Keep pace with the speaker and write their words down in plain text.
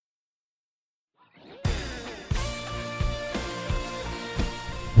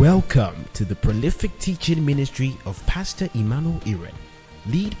Welcome to the prolific teaching ministry of Pastor Emmanuel Iren,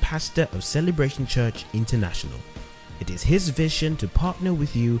 lead pastor of Celebration Church International. It is his vision to partner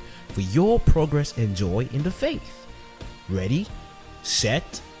with you for your progress and joy in the faith. Ready,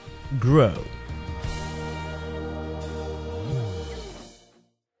 set, grow.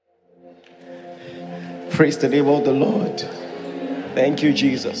 Praise the name of the Lord. Thank you,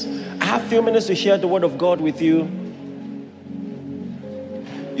 Jesus. I have a few minutes to share the word of God with you.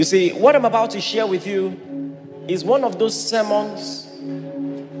 You see, what I'm about to share with you is one of those sermons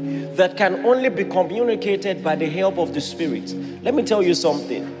that can only be communicated by the help of the Spirit. Let me tell you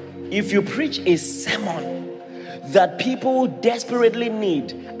something. If you preach a sermon that people desperately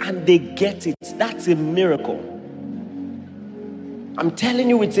need and they get it, that's a miracle. I'm telling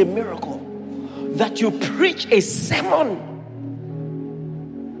you, it's a miracle that you preach a sermon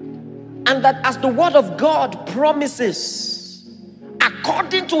and that as the word of God promises,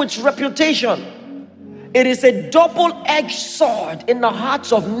 according to its reputation, it is a double-edged sword in the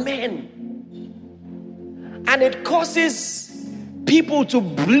hearts of men. And it causes people to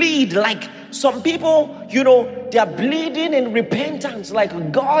bleed. Like some people, they are bleeding in repentance.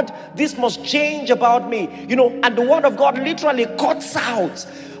 Like, God, this must change about me. And the word of God literally cuts out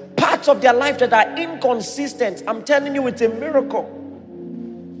parts of their life that are inconsistent. I'm telling you, it's a miracle.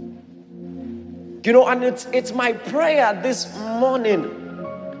 And it's my prayer this morning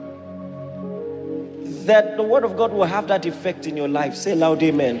that the word of God will have that effect in your life. Say loud,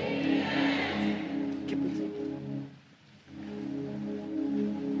 amen.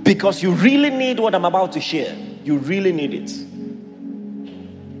 Because you really need what I'm about to share. You really need it.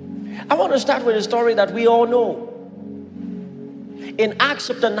 I want to start with a story that we all know. In Acts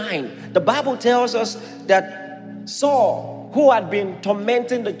chapter 9, the Bible tells us that Saul, who had been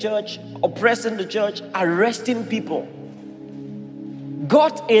tormenting the church, oppressing the church, arresting people,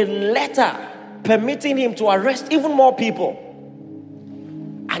 got a letter permitting him to arrest even more people.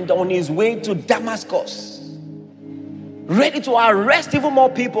 And on his way to Damascus, ready to arrest even more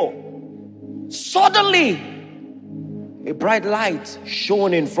people, suddenly a bright light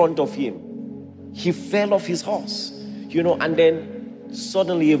shone in front of him. He fell off his horse, and then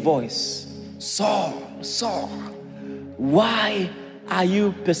suddenly a voice, Saul, Saul, why are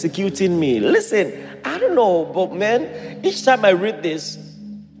you persecuting me? Listen, I don't know, but man, each time I read this,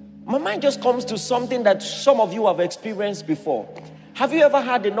 my mind just comes to something that some of you have experienced before. Have you ever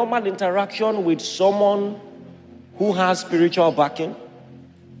had a normal interaction with someone who has spiritual backing?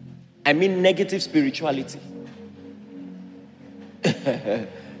 I mean negative spirituality.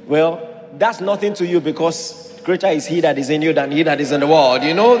 Well, that's nothing to you because greater is he that is in you than he that is in the world.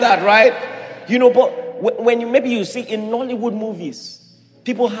 You know that, right? But when you see in Nollywood movies,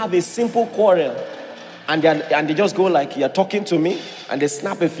 people have a simple quarrel and they just go like, you're talking to me, and they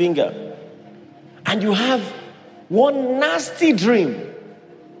snap a finger. And you have one nasty dream.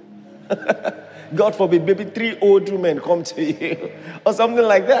 God forbid, maybe 3 old women come to you or something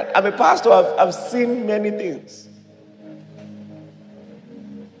like that. I'm a pastor, I've seen many things.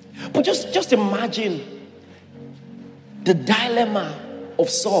 But just imagine the dilemma of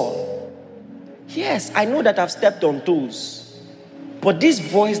Saul. Yes, I know that I've stepped on toes, but this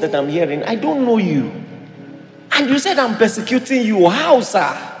voice that I'm hearing, I don't know you. And you said I'm persecuting you. How, sir?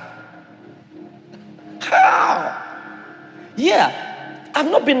 How? Yeah,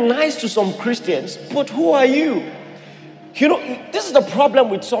 I've not been nice to some Christians, but who are you? This is the problem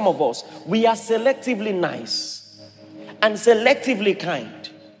with some of us. We are selectively nice and selectively kind.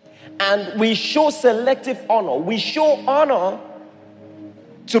 And we show selective honor. We show honor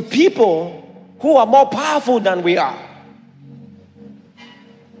to people who are more powerful than we are.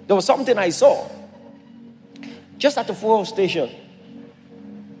 There was something I saw just at the fuel station.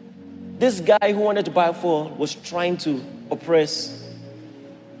 This guy who wanted to buy fuel was trying to oppress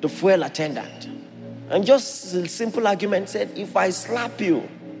the fuel attendant. And just a simple argument said, if I slap you.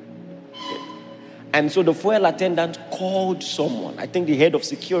 And so the fuel attendant called someone, I think the head of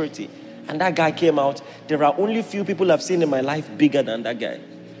security. And that guy came out. There are only few people I've seen in my life bigger than that guy.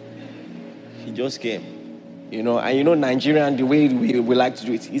 He just came. And Nigerian, the way we like to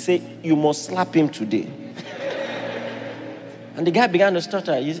do it. He said, you must slap him today. And the guy began to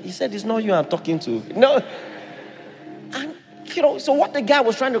stutter. He said, it's not you I'm talking to. No. And, so what the guy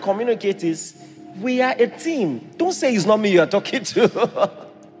was trying to communicate is, we are a team. Don't say it's not me you are talking to.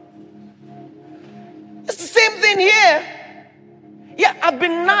 It's the same thing here. Yeah, I've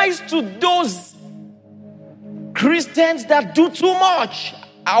been nice to those Christians that do too much.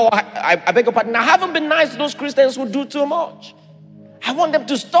 I beg your pardon. I haven't been nice to those Christians who do too much. I want them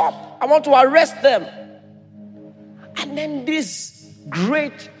to stop. I want to arrest them. And then this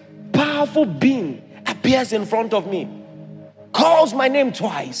great, powerful being appears in front of me, calls my name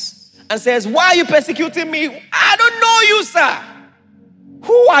twice, and says, "Why are you persecuting me?" "I don't know you, sir."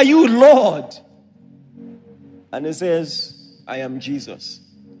 "Who are you, Lord?" And he says, "I am Jesus,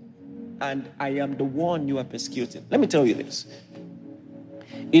 and I am the one you are persecuting." Let me tell you this.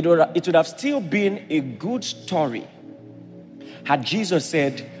 It would have still been a good story had Jesus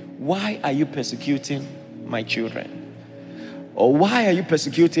said, "Why are you persecuting my children?" Or, "Why are you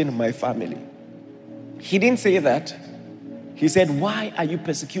persecuting my family?" He didn't say that. He said, "Why are you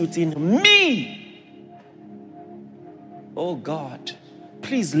persecuting me?" Oh God,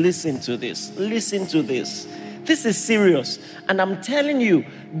 please listen to this. Listen to this. This is serious. And I'm telling you,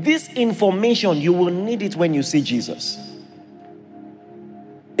 this information, you will need it when you see Jesus.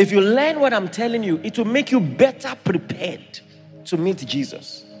 If you learn what I'm telling you, it will make you better prepared to meet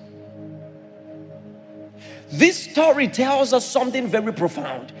Jesus. This story tells us something very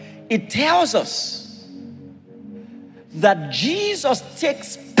profound. It tells us that Jesus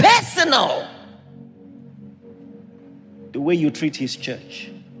takes personal the way you treat his church.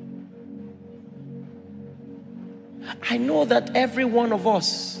 I know that every one of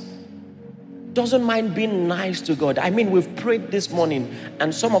us doesn't mind being nice to God. I mean, we've prayed this morning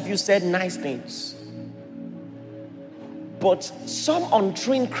and some of you said nice things. But some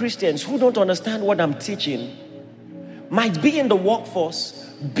untrained Christians who don't understand what I'm teaching might be in the workforce,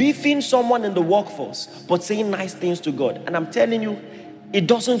 beefing someone in the workforce, but saying nice things to God. And I'm telling you, it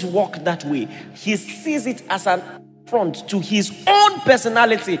doesn't work that way. He sees it as an affront to his own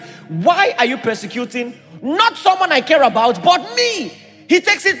personality. Why are you persecuting? Not someone I care about, but me. He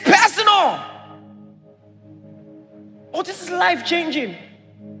takes it personal. Oh, this is life-changing.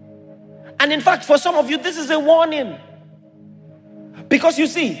 And in fact, for some of you, this is a warning. Because you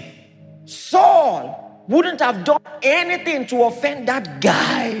see, Saul wouldn't have done anything to offend that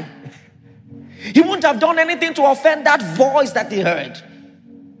guy. He wouldn't have done anything to offend that voice that he heard.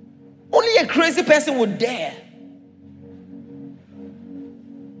 Only a crazy person would dare.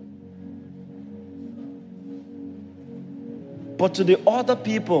 But to the other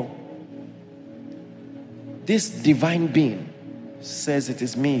people, this divine being says, "It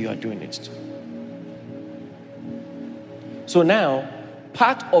is me you are doing it to." So now,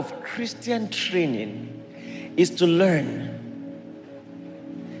 part of Christian training is to learn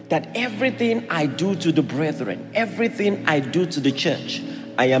that everything I do to the brethren, everything I do to the church,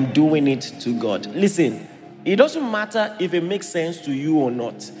 I am doing it to God. Listen, it doesn't matter if it makes sense to you or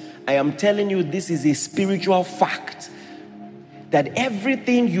not. I am telling you, this is a spiritual fact. That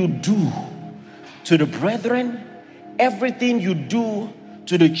everything you do to the brethren, everything you do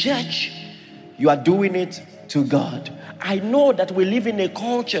to the church, you are doing it to God. I know that we live in a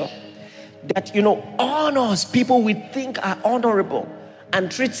culture that, honors people we think are honorable and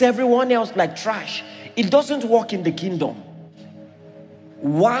treats everyone else like trash. It doesn't work in the kingdom.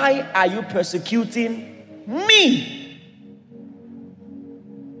 Why are you persecuting me?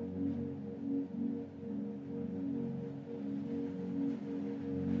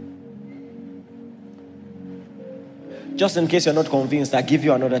 Just in case you're not convinced, I'll give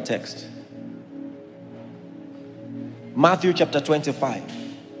you another text. Matthew chapter 25.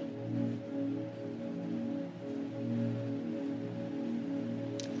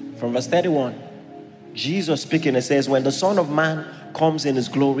 From verse 31. Jesus speaking, it says, "When the Son of Man comes in his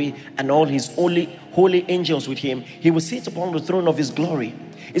glory and all his holy angels with him, he will sit upon the throne of his glory."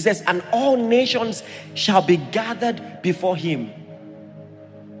 It says, "And all nations shall be gathered before him."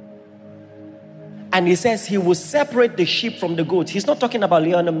 And he says he will separate the sheep from the goats. He's not talking about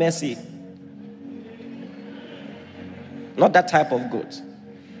Lionel Messi. Not that type of goat.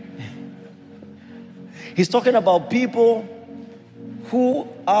 He's talking about people who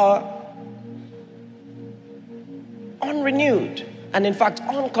are unrenewed and in fact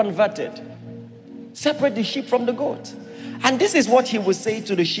unconverted. Separate the sheep from the goat. And this is what he will say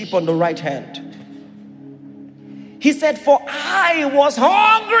to the sheep on the right hand. He said, "For I was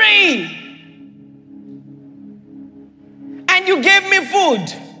hungry and you gave me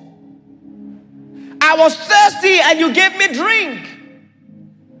food. I was thirsty and you gave me drink.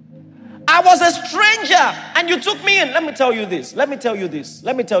 I was a stranger and you took me in." Let me tell you this.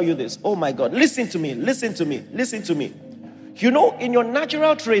 Oh my God. Listen to me. In your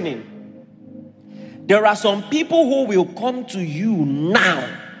natural training, there are some people who will come to you now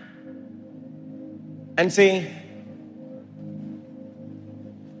and say,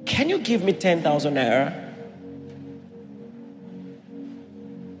 "Can you give me 10,000 naira?"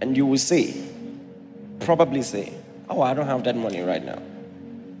 And you will probably say, "Oh, I don't have that money right now."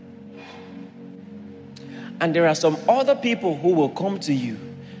 And there are some other people who will come to you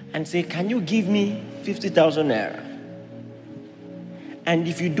and say, can you give me 50,000 naira? And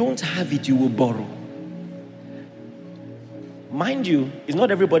if you don't have it, you will borrow. Mind you, it's not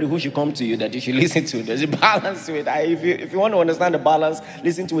everybody who should come to you that you should listen to. There's a balance to it. If you want to understand the balance,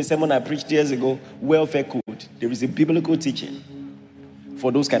 listen to a sermon I preached years ago, Welfare Code. There is a biblical teaching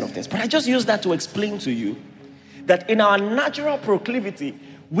for those kind of things. But I just use that to explain to you that in our natural proclivity,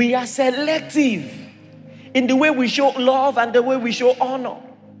 we are selective in the way we show love and the way we show honor.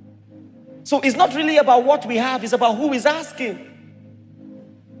 So it's not really about what we have, it's about who is asking.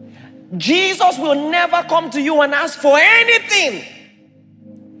 Jesus will never come to you and ask for anything.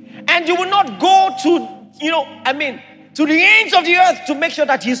 And you will not go to, to the ends of the earth to make sure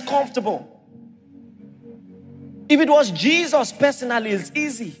that he's comfortable. If it was Jesus personally, it's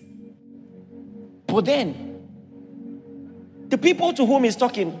easy. But then, the people to whom he's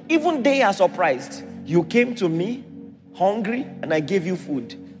talking, even they are surprised. You came to me hungry and I gave you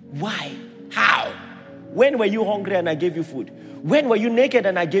food. Why? How? When were you hungry and I gave you food? When were you naked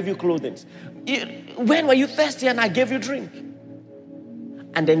and I gave you clothing? When were you thirsty and I gave you drink?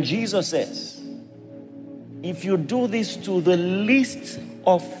 And then Jesus says, if you do this to the least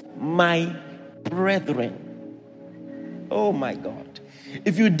of my brethren, oh my God,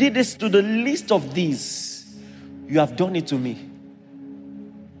 if you did this to the least of these, you have done it to me.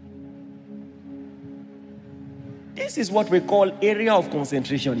 This is what we call area of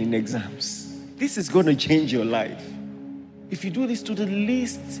concentration in exams. This is going to change your life. If you do this to the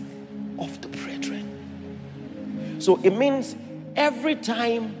least of the brethren. So it means every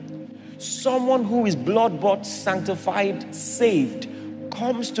time someone who is blood-bought, sanctified, saved,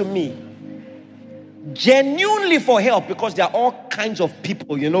 comes to me genuinely for help, because there are all kinds of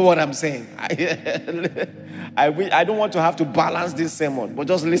people, you know what I'm saying? I don't want to have to balance this sermon, but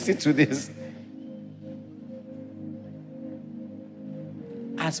just listen to this.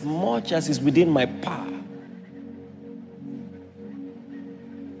 As much as is within my power,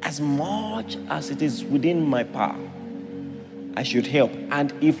 as much as it is within my power, I should help.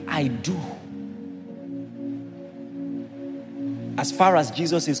 And if I do, as far as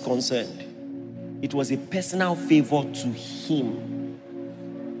Jesus is concerned, it was a personal favor to him.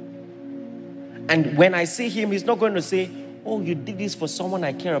 And when I say him, he's not going to say, oh, you did this for someone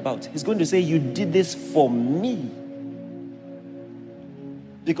I care about. He's going to say, you did this for me.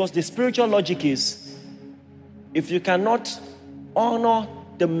 Because the spiritual logic is, if you cannot honor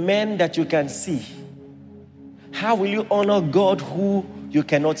the men that you can see, how will you honor God who you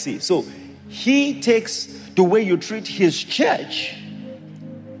cannot see? So he takes the way you treat his church,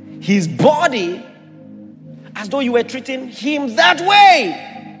 his body, as though you were treating him that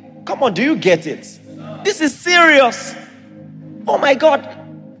way. Come on, do you get it? This is serious. Oh my God.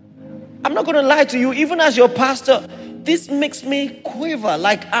 I'm not going to lie to you. Even as your pastor, this makes me quiver.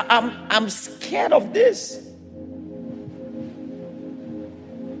 Like I'm scared of this.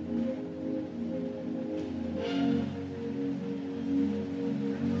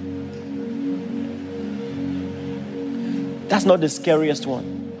 That's not the scariest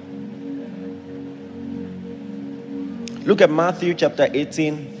one. Look at Matthew chapter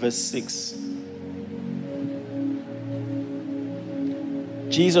 18, verse 6.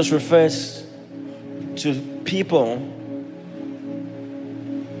 Jesus refers to people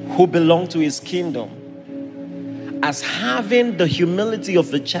who belong to his kingdom as having the humility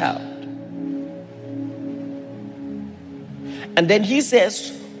of a child. And then he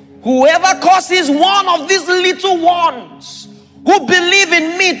says, whoever causes one of these little ones who believe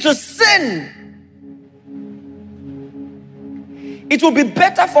in me to sin, it will be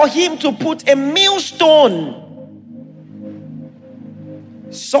better for him to put a millstone.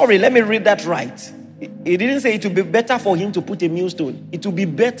 Sorry, let me read that right. It didn't say it would be better for him to put a millstone. It would be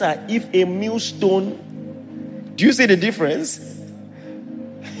better if a millstone. Do you see the difference?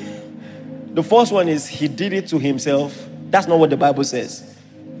 The first one is he did it to himself. That's not what the Bible says.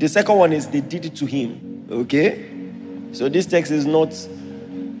 The second one is they did it to him. Okay? So this text is not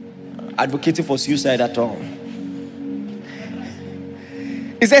advocating for suicide at all.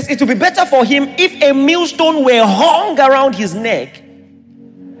 It says it would be better for him if a millstone were hung around his neck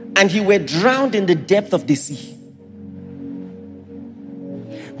and he were drowned in the depth of the sea.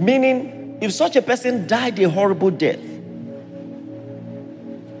 Meaning, if such a person died a horrible death,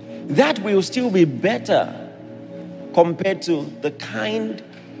 that will still be better compared to the kind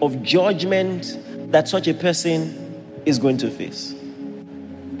of judgment that such a person is going to face.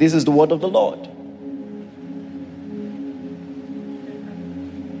 This is the word of the Lord.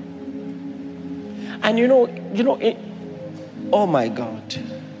 And oh my God.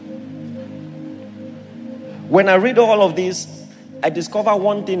 When I read all of this, I discover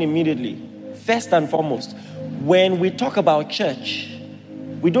one thing immediately. First and foremost, when we talk about church,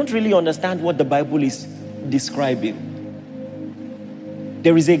 we don't really understand what the Bible is describing.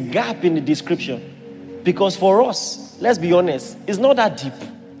 There is a gap in the description. Because for us, let's be honest, it's not that deep.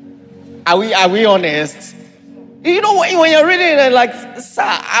 Are we honest? You know, when you're reading it, like, sir,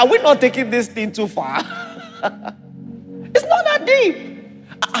 are we not taking this thing too far? It's not that deep.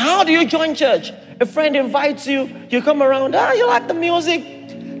 How do you join church? A friend invites you, you come around, you like the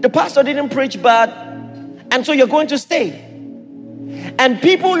music, the pastor didn't preach bad, and so you're going to stay. And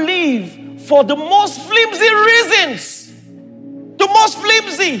people leave for the most flimsy reasons. The most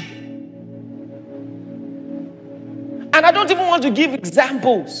flimsy. And I don't even want to give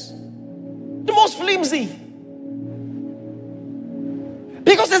examples. The most flimsy.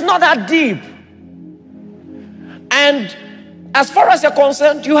 Because it's not that deep. And as far as you're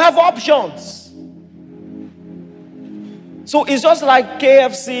concerned, you have options. So it's just like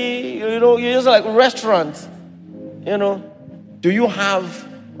KFC, you know, it's just like restaurants. You know, do you have,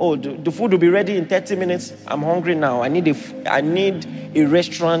 the food will be ready in 30 minutes. I'm hungry now. I need a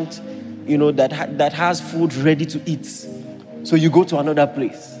restaurant, you know, that has food ready to eat. So you go to another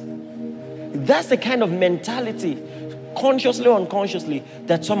place. That's the kind of mentality, consciously or unconsciously,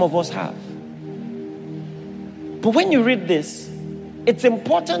 that some of us have. But when you read this, it's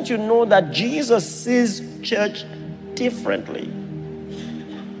important to know that Jesus sees church differently.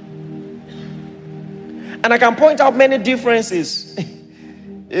 And I can point out many differences.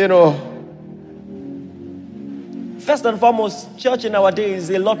 You know, first and foremost, church in our day is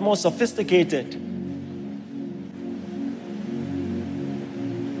a lot more sophisticated.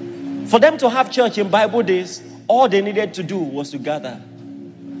 For them to have church in Bible days, all they needed to do was to gather.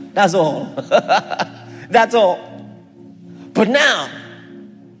 That's all. That's all. But now,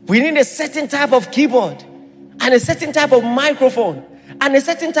 we need a certain type of keyboard and a certain type of microphone and a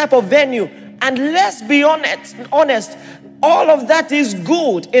certain type of venue. And let's be honest, all of that is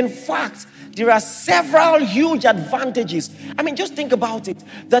good. In fact, there are several huge advantages. I mean, just think about it.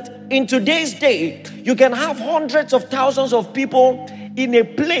 That in today's day, you can have hundreds of thousands of people in a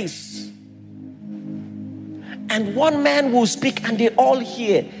place. And one man will speak and they all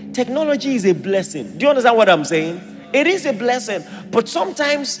hear. Technology is a blessing. Do you understand what I'm saying? It is a blessing. But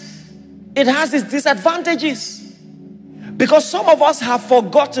sometimes it has its disadvantages. Because some of us have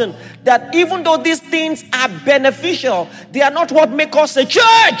forgotten that even though these things are beneficial, they are not what make us a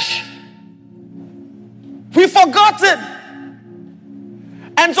church. We've forgotten.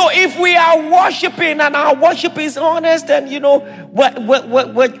 And so if we are worshiping and our worship is honest and, you know,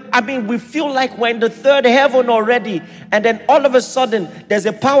 we feel like we're in the third heaven already. And then all of a sudden, there's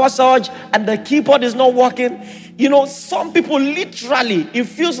a power surge and the keyboard is not working. You know, some people literally, it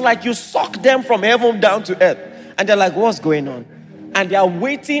feels like you suck them from heaven down to earth. And they're like, what's going on? And they are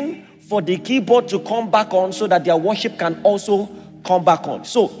waiting for the keyboard to come back on so that their worship can also come back on.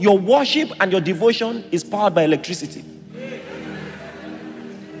 So your worship and your devotion is powered by electricity.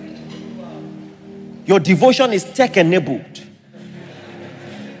 Your devotion is tech-enabled.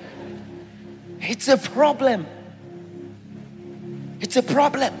 It's a problem. It's a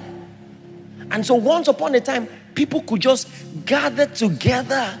problem. And so once upon a time, people could just gather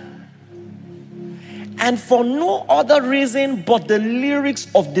together. And for no other reason but the lyrics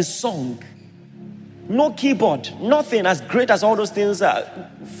of the song. No keyboard, nothing as great as all those things are.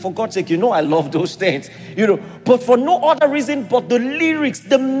 For God's sake, you know I love those things. You know, but for no other reason but the lyrics,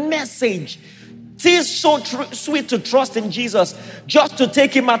 the message. It is so sweet to trust in Jesus, just to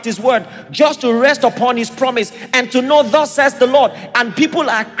take him at his word, just to rest upon his promise, and to know thus says the Lord. And people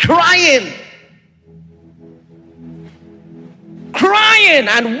are crying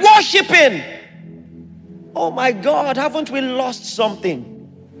and worshiping. Oh my God, haven't we lost something?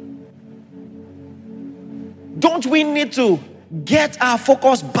 Don't we need to get our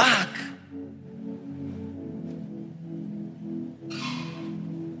focus back?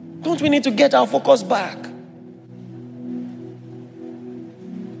 Don't we need to get our focus back?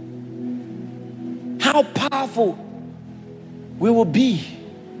 How powerful we will be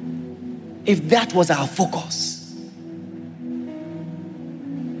if that was our focus.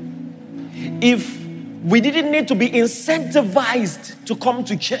 If we didn't need to be incentivized to come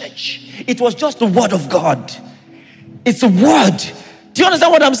to church, it was just the word of God. It's a word. Do you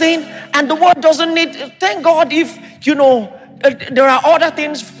understand what I'm saying? And the word doesn't need, thank God if, you know, there are other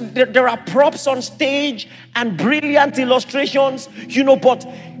things, there are props on stage and brilliant illustrations, you know, but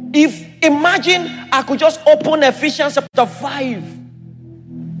imagine I could just open Ephesians chapter 5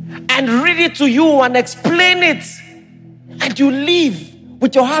 and read it to you and explain it, and you leave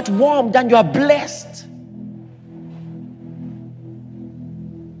with your heart warmed and you are blessed.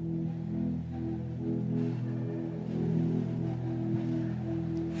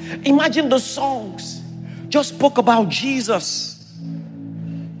 Imagine the songs just spoke about Jesus,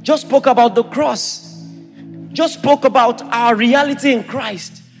 just spoke about the cross, just spoke about our reality in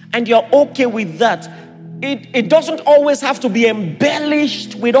Christ, and you're okay with that. It doesn't always have to be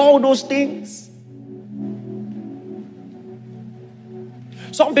embellished with all those things.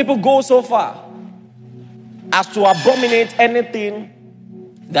 Some people go so far as to abominate anything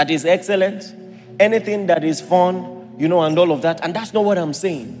that is excellent, anything that is fun, and all of that. And that's not what I'm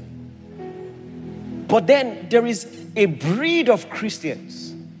saying. But then there is a breed of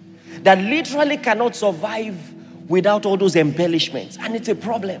Christians that literally cannot survive without all those embellishments. And it's a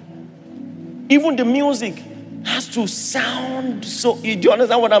problem. Even the music has to sound so... Do you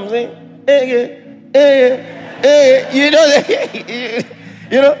understand what I'm saying?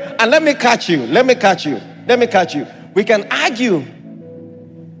 And let me catch you. We can argue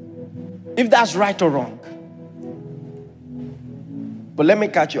if that's right or wrong. But let me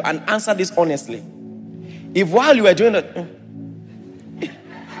catch you and answer this honestly. If while you were doing it,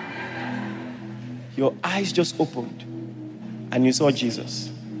 your eyes just opened and you saw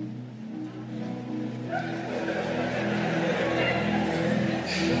Jesus,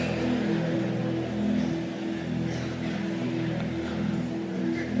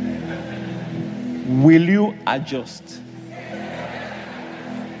 will you adjust?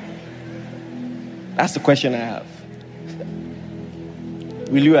 That's the question I have.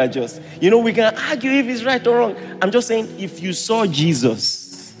 Will you adjust? We can argue if it's right or wrong. I'm just saying, if you saw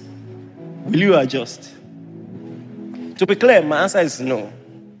Jesus, will you adjust? To be clear, my answer is no.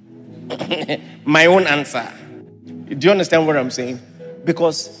 My own answer. Do you understand what I'm saying?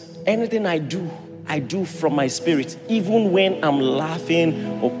 Because anything I do from my spirit, even when I'm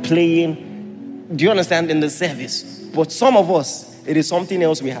laughing or playing. Do you understand? In the service. But some of us, it is something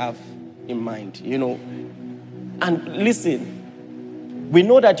else we have in mind, And listen, we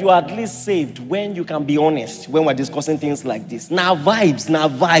know that you are at least saved when you can be honest when we're discussing things like this. Now vibes.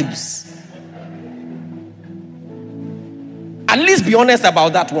 At least be honest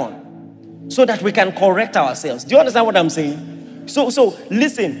about that one so that we can correct ourselves. Do you understand what I'm saying? So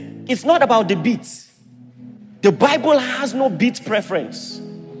listen, it's not about the beats. The Bible has no beat preference.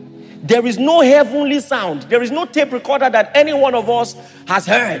 There is no heavenly sound. There is no tape recorder that any one of us has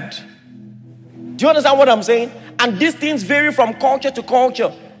heard. Do you understand what I'm saying? And these things vary from culture to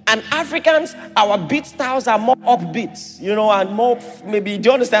culture. And Africans, our beat styles are more upbeat, and more, maybe, do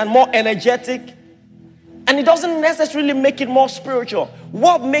you understand, more energetic. And it doesn't necessarily make it more spiritual.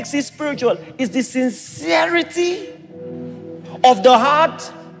 What makes it spiritual is the sincerity of the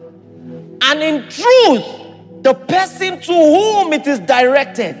heart. And in truth, the person to whom it is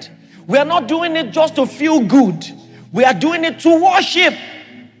directed. We are not doing it just to feel good. We are doing it to worship.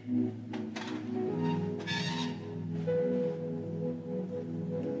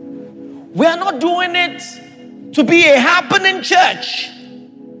 We are not doing it to be a happening church.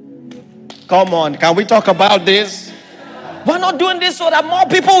 Come on, can we talk about this? We're not doing this so that more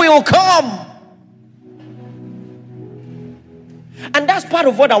people will come. And that's part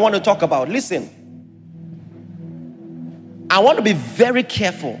of what I want to talk about. Listen, I want to be very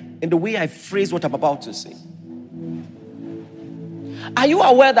careful in the way I phrase what I'm about to say. Are you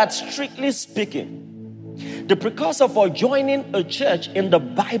aware that, strictly speaking, the precursor for joining a church in the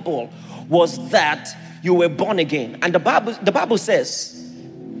Bible was that you were born again? And the Bible says,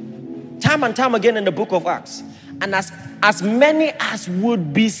 time and time again in the book of Acts, and as many as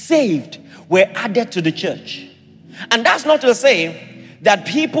would be saved were added to the church. And that's not to say that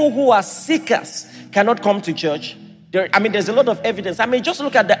people who are seekers cannot come to church. There's a lot of evidence. Just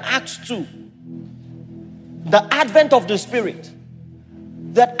look at the Acts 2. The advent of the Spirit.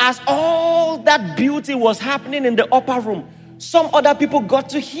 That as all that beauty was happening in the upper room, some other people got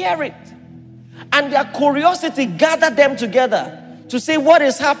to hear it. And their curiosity gathered them together to say, what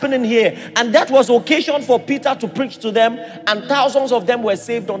is happening here? And that was occasion for Peter to preach to them, and thousands of them were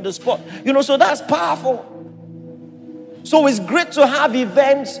saved on the spot. So that's powerful. So it's great to have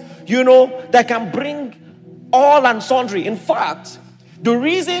events, that can bring all and sundry. In fact, the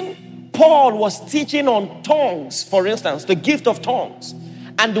reason Paul was teaching on tongues, for instance, the gift of tongues,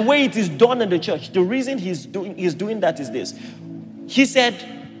 and the way it is done in the church, the reason he's doing that is this. He said,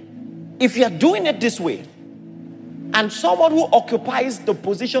 if you're doing it this way, and someone who occupies the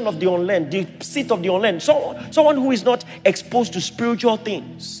position of the unlearned, the seat of the unlearned, someone who is not exposed to spiritual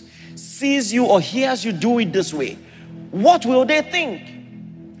things, sees you or hears you do it this way, what will they think?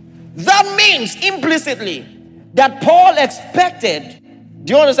 That means implicitly that Paul expected,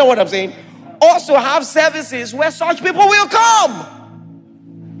 do you understand what I'm saying? Also have services where such people will come.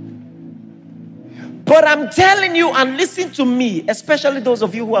 But I'm telling you, and listen to me, especially those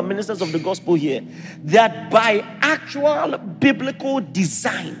of you who are ministers of the gospel here, that by actual biblical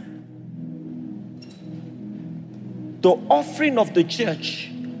design, the offering of the church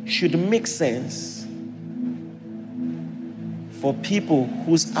should make sense for people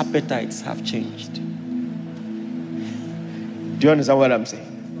whose appetites have changed. Do you understand what I'm saying?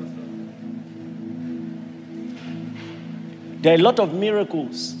 There are a lot of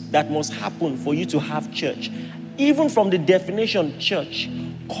miracles that must happen for you to have church. Even from the definition church,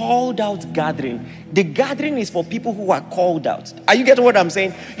 called out gathering. The gathering is for people who are called out. Are you getting what I'm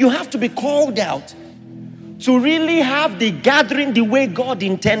saying? You have to be called out to really have the gathering the way God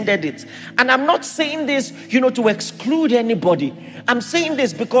intended it. And I'm not saying this, to exclude anybody. I'm saying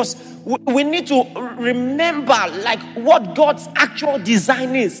this because we need to remember what God's actual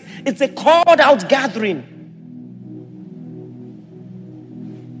design is. It's a called out gathering.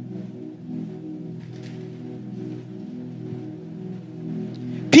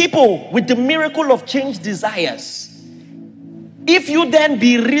 People with the miracle of change desires. If you then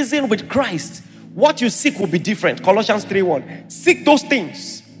be risen with Christ, what you seek will be different. Colossians 3:1. Seek those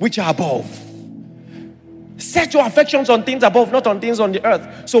things which are above. Set your affections on things above, not on things on the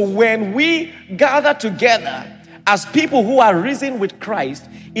earth. So when we gather together as people who are risen with Christ,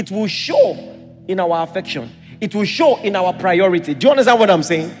 it will show in our affection. It will show in our priority. Do you understand what I'm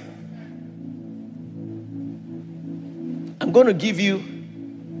saying? I'm going to give you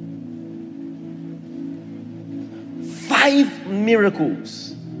 5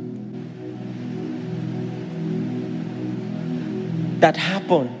 miracles that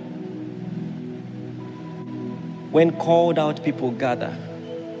happen when called out people gather.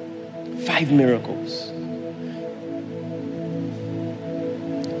 5 miracles.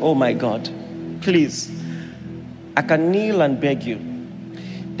 Oh my God. Please, I can kneel and beg you.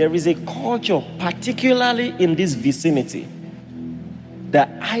 There is a culture, particularly in this vicinity, the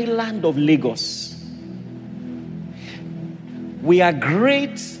island of Lagos. We are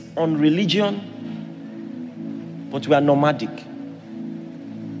great on religion, but we are nomadic.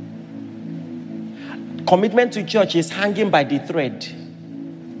 Commitment to church is hanging by the thread.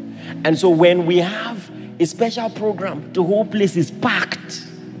 And so when we have a special program, the whole place is packed.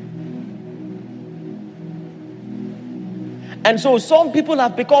 And so some people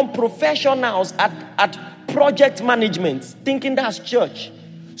have become professionals at project management, thinking that's church.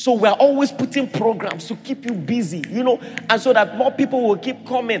 So we're always putting programs to keep you busy, and so that more people will keep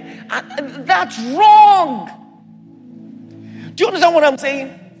coming. And that's wrong. Do you understand what I'm saying?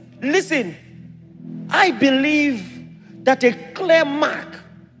 Listen, I believe that a clear mark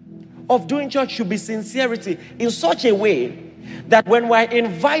of doing church should be sincerity in such a way that when we're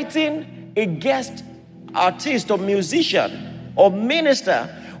inviting a guest artist or musician or minister,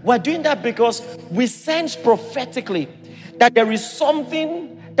 we're doing that because we sense prophetically that there is something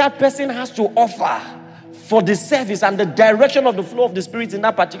that person has to offer for the service and the direction of the flow of the Spirit in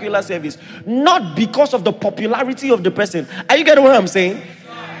that particular service, not because of the popularity of the person. Are you getting what I'm saying?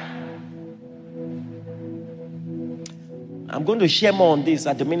 I'm going to share more on this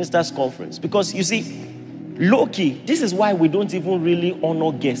at the ministers' conference because you see, low-key, this is why we don't even really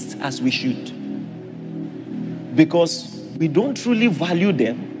honor guests as we should. Because we don't truly value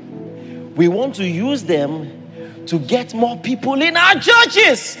them. We want to use them to get more people in our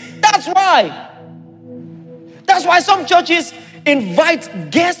churches. That's why. That's why some churches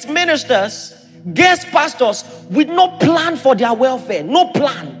invite guest ministers, guest pastors with no plan for their welfare. No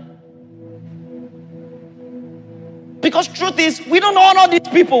plan. Because truth is, we don't honor these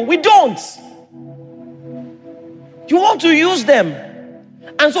people. We don't. You want to use them.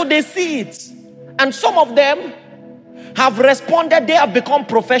 And so they see it. And some of them have responded. They have become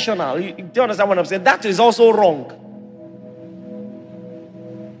professional. Do you understand what I'm saying? That is also wrong.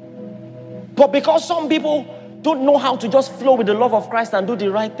 But because some people don't know how to just flow with the love of Christ and do the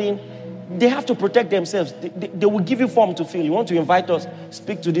right thing, they have to protect themselves. They will give you form to fill. You want to invite us,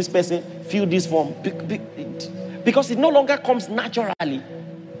 speak to this person, fill this form. Because it no longer comes naturally.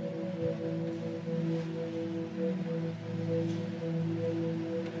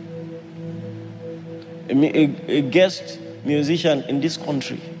 A guest musician in this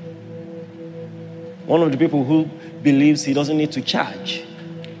country, one of the people who believes he doesn't need to charge,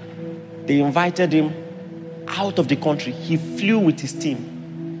 they invited him out of the country. He flew with his team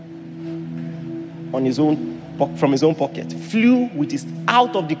on his own, from his own pocket. Flew with his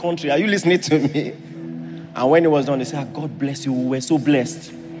out of the country. Are you listening to me? And when it was done, they said, God bless you. We were so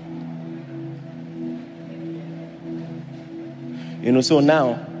blessed. So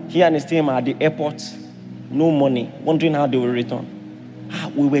now, he and his team are at the airport, no money, wondering how they will return.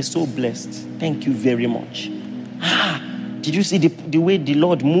 we were so blessed. Thank you very much. Did you see the way the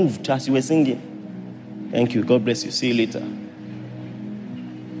Lord moved as you were singing? Thank you. God bless you. See you later.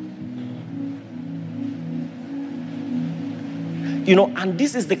 And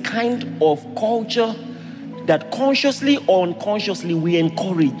this is the kind of culture that consciously or unconsciously we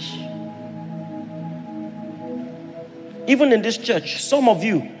encourage. Even in this church, some of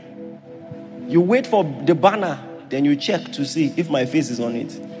you wait for the banner, then you check to see if my face is on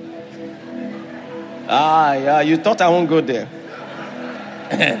it. Yeah, you thought I won't go there.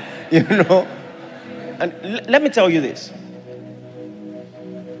 And let me tell you this.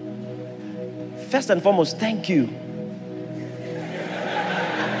 First and foremost, thank you.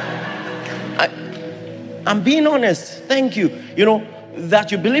 I'm being honest. Thank you.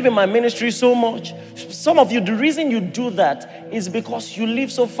 That you believe in my ministry so much. Some of you, the reason you do that is because you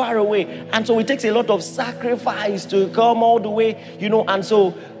live so far away. And so it takes a lot of sacrifice to come all the way, and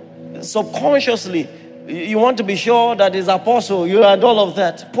so subconsciously, you want to be sure that it's apostle, and all of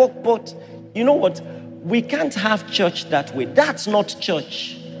that. But you know what? We can't have church that way. That's not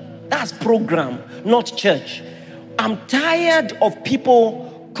church. That's program, not church. I'm tired of people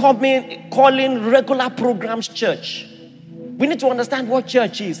calling regular programs church. We need to understand what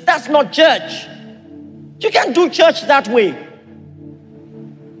church is. That's not church. You can't do church that way.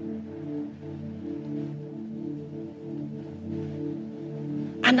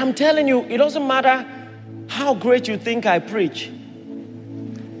 And I'm telling you, it doesn't matter how great you think I preach.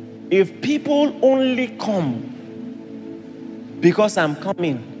 If people only come because I'm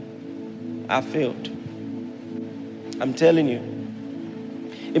coming, I failed. I'm telling you.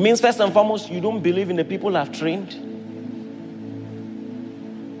 It means first and foremost, you don't believe in the people I've trained.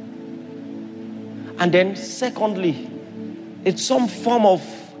 And then secondly, it's some form of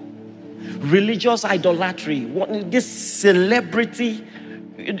religious idolatry. This celebrity.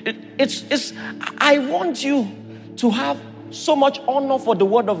 I want you to have so much honor for the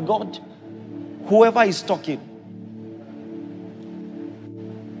word of God, whoever is talking.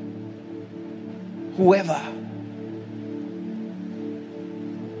 Whoever.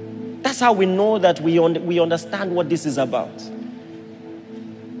 That's how we know that we understand what this is about.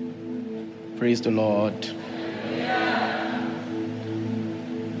 Praise the Lord.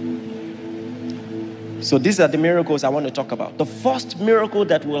 So these are the miracles I want to talk about. The first miracle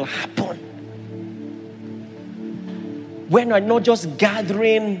that will happen when we're not just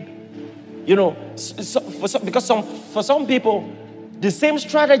gathering, for some people, the same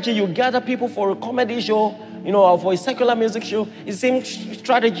strategy you gather people for a comedy show, or for a secular music show, is the same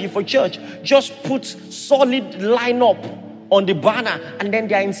strategy for church. Just put solid lineup on the banner and then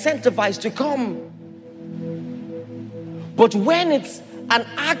they are incentivized to come. But when it's an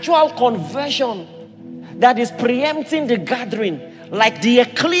actual conversion that is preempting the gathering, like the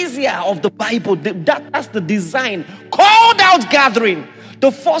ecclesia of the Bible, that's the design, called out gathering,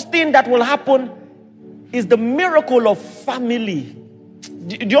 the first thing that will happen is the miracle of family.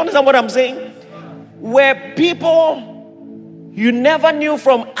 Do you understand what I'm saying? Where people you never knew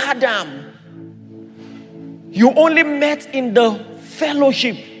from Adam, you only met in the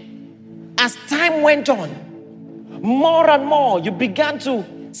fellowship. As time went on, more and more, you began to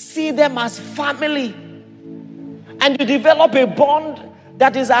see them as family. And you develop a bond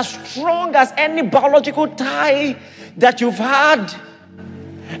that is as strong as any biological tie that you've had.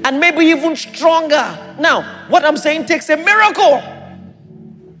 And maybe even stronger. Now, what I'm saying takes a miracle.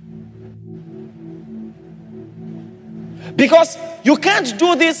 Because you can't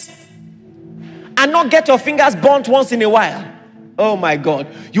do this and not get your fingers burnt once in a while. Oh my God.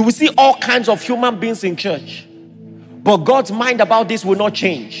 You will see all kinds of human beings in church. But God's mind about this will not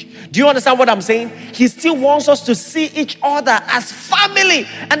change. Do you understand what I'm saying? He still wants us to see each other as family.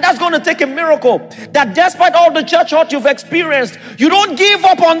 And that's going to take a miracle. That despite all the church hurt you've experienced, you don't give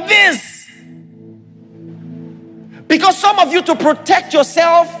up on this. Because some of you, to protect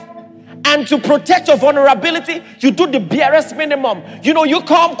yourself and to protect your vulnerability, you do the barest minimum. You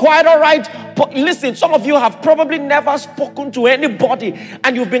come quite all right. But listen, some of you have probably never spoken to anybody.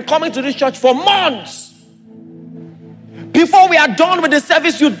 And you've been coming to this church for months. Before we are done with the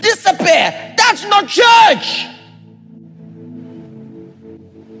service, you disappear. That's not church.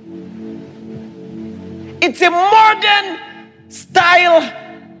 It's a modern style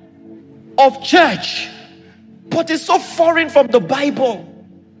of church, but it's so foreign from the Bible.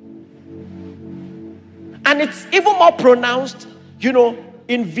 And it's even more pronounced,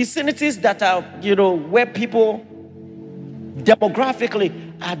 in vicinities that are, where people demographically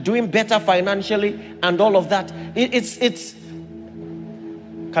are doing better financially and all of that. It's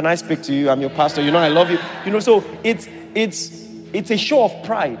can I speak to you? I'm your pastor. I love you. So it's It's a show of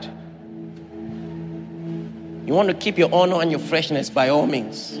pride. You want to keep your honor and your freshness by all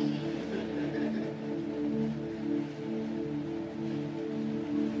means.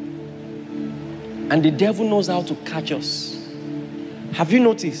 And the devil knows how to catch us. Have you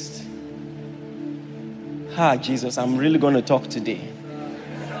noticed? Jesus, I'm really going to talk today.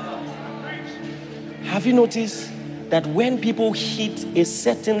 Have you noticed that when people hit a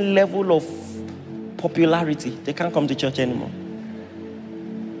certain level of popularity, they can't come to church anymore?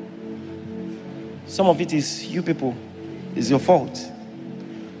 Some of it is you people. It's your fault.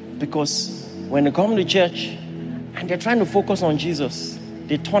 Because when they come to church and they're trying to focus on Jesus,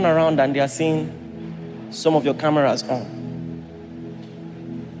 they turn around and they are seeing some of your cameras on.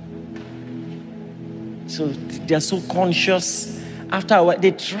 So they're so conscious. After a while,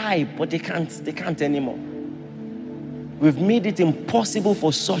 they try, but they can't anymore. We've made it impossible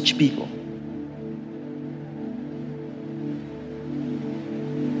for such people.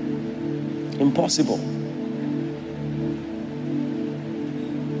 Impossible.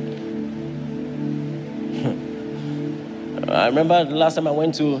 I remember the last time I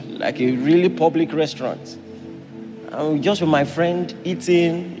went to like a really public restaurant. I was just with my friend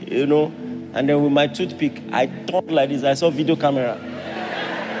eating, and then with my toothpick, I turned like this. I saw video camera.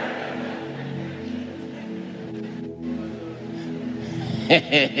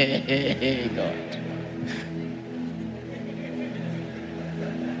 God.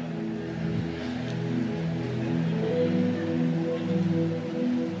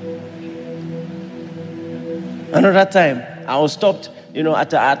 Another time, I was stopped,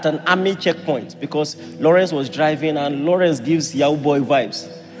 at an army checkpoint because Lawrence was driving and Lawrence gives Yahoo boy vibes.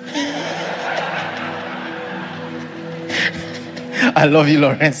 I love you,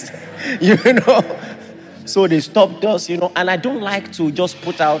 Lawrence. So they stopped us, and I don't like to just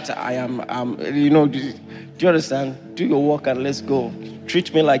put out, do you understand? Do your work and let's go.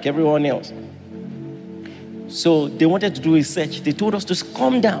 Treat me like everyone else. So they wanted to do a search. They told us to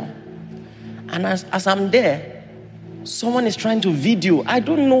calm down. And as I'm there, someone is trying to video. I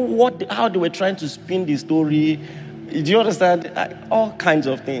don't know how they were trying to spin the story. Do you understand? All kinds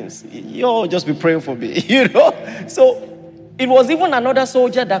of things. You just be praying for me, So it was even another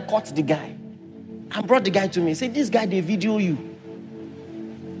soldier that caught the guy and brought the guy to me. He said, this guy, they video you.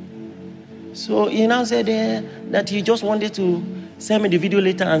 So he now said that he just wanted to send me the video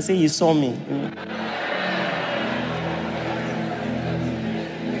later and say he saw me.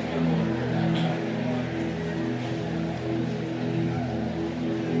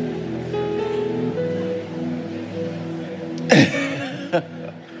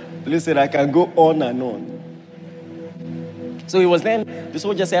 Listen, I can go on and on. So it was then the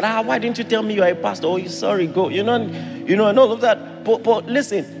soldier said, why didn't you tell me you're a pastor? Oh, sorry, go. And all of that. But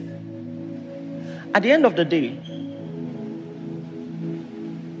listen, at the end of the day,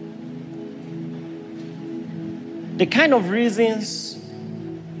 the kind of reasons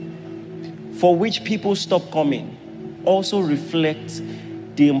for which people stop coming also reflect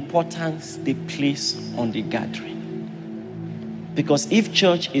the importance they place on the gathering. Because if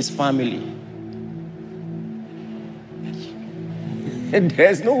church is family,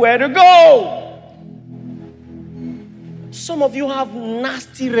 there's nowhere to go. Some of you have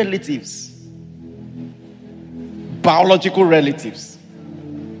nasty relatives, biological relatives.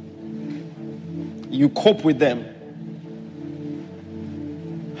 You cope with them.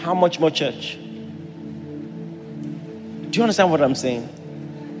 How much more church? Do you understand what I'm saying?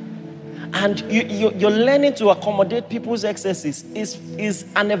 And you're learning to accommodate people's excesses is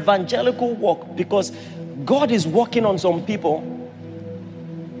an evangelical work, because God is working on some people.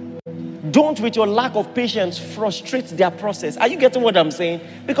 Don't, with your lack of patience, frustrate their process. Are you getting what I'm saying?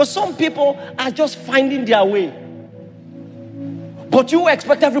 Because some people are just finding their way. But you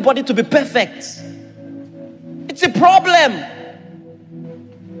expect everybody to be perfect. It's a problem.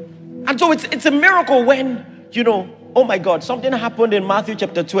 And so it's a miracle when, oh my God, something happened in Matthew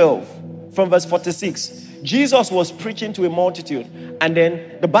chapter 12. From verse 46, Jesus was preaching to a multitude, and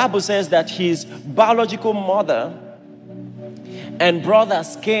then the Bible says that his biological mother and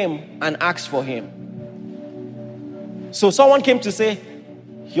brothers came and asked for him. So someone came to say,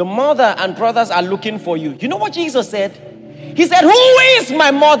 your mother and brothers are looking for you. You know what Jesus said? He said, who is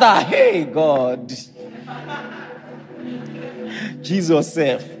my mother? Hey, God. Jesus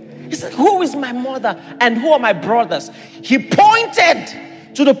said, he said, who is my mother and who are my brothers? He pointed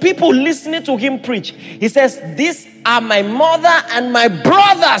to the people listening to him preach. He says, these are my mother and my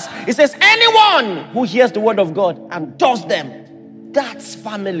brothers. He says, anyone who hears the word of God and does them, that's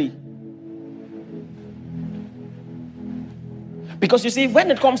family. Because you see,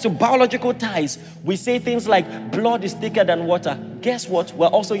 when it comes to biological ties, we say things like blood is thicker than water. Guess what? We're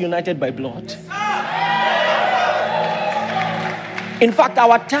also united by blood. In fact,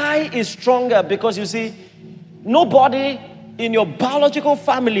 our tie is stronger because you see, nobody in your biological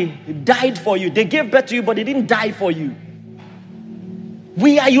family died for you. They gave birth to you, but they didn't die for you.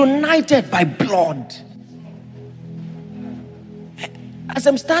 We are united by blood. As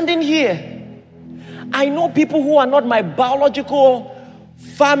I'm standing here, I know people who are not my biological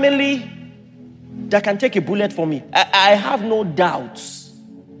family that can take a bullet for me. I have no doubts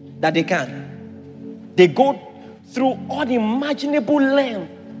that they can. They go through unimaginable length,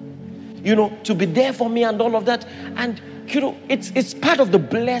 to be there for me and all of that. And, it's part of the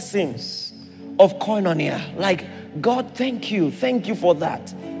blessings of koinonia. Like, God, thank you for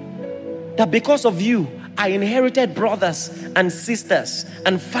that. That because of you, I inherited brothers and sisters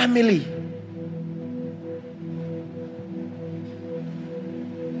and family.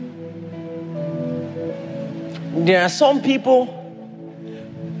 There are some people,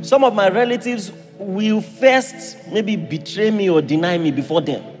 some of my relatives will first maybe betray me or deny me before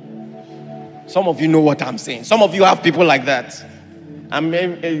them. Some of you know what I'm saying. Some of you have people like that.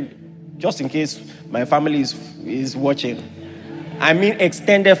 Just in case my family is watching. I mean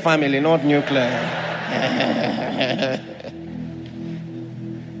extended family, not nuclear.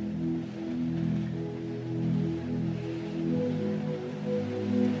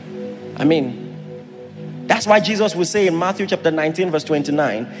 That's why Jesus will say in Matthew chapter 19 verse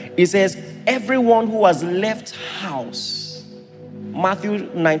 29, he says, everyone who has left house, Matthew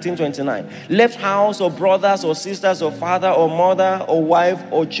 19:29, left house or brothers or sisters or father or mother or wife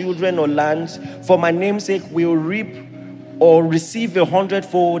or children or lands, for my name's sake will reap or receive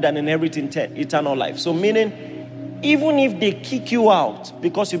 100-fold and inherit eternal life. So meaning, even if they kick you out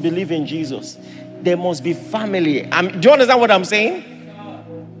because you believe in Jesus, there must be family. Do you understand what I'm saying?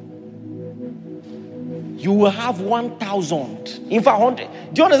 You will have 1,000. In fact,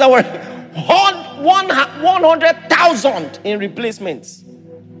 100. Do you understand what? 100,000 in replacements.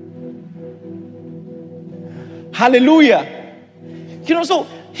 Hallelujah. So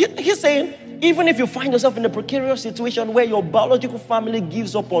he's saying, even if you find yourself in a precarious situation where your biological family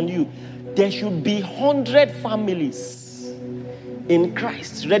gives up on you, there should be 100 families in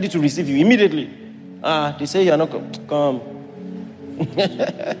Christ ready to receive you immediately. They say you're not come.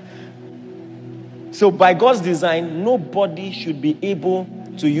 So by God's design, nobody should be able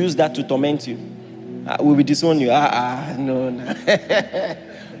to use that to torment you. We will disown you. No.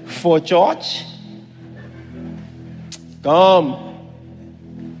 For church, come.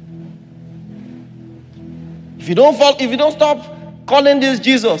 If you don't stop calling this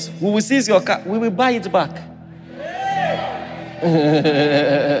Jesus, we will seize your car. We will buy it back. We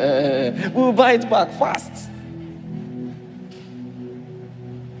will buy it back fast.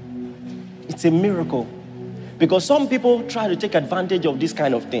 It's a miracle. Because some people try to take advantage of these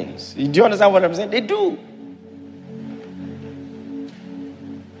kind of things. Do you understand what I'm saying? They do.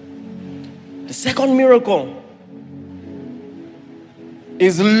 The second miracle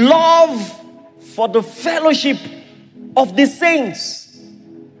is love for the fellowship of the saints.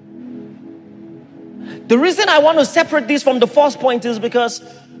 The reason I want to separate this from the first point is because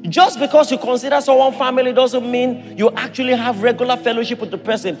just because you consider someone family doesn't mean you actually have regular fellowship with the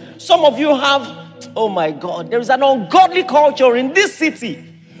person. Some of you have, oh my God, there is an ungodly culture in this city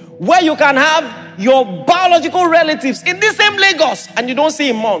where you can have your biological relatives in the same Lagos and you don't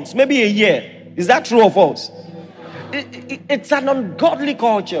see in months, maybe a year. Is that true or false? It's an ungodly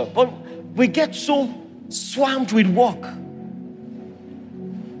culture, but we get so swamped with work.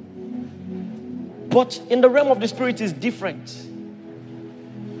 But in the realm of the spirit is different.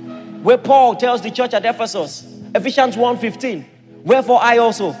 Where Paul tells the church at Ephesus, Ephesians 1:15, wherefore I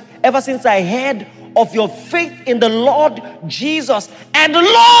also, ever since I heard of your faith in the Lord Jesus and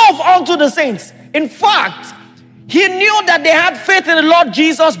love unto the saints. In fact, he knew that they had faith in the Lord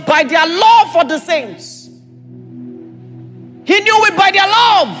Jesus by their love for the saints. He knew it by their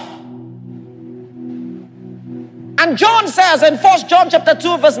love. And John says in 1 John chapter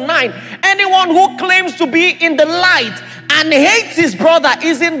 2 verse 9, anyone who claims to be in the light and hates his brother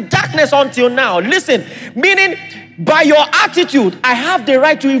is in darkness until now. Listen, meaning by your attitude, I have the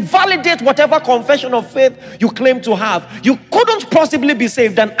right to invalidate whatever confession of faith you claim to have. You couldn't possibly be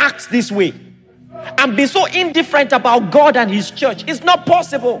saved and act this way and be so indifferent about God and his church. It's not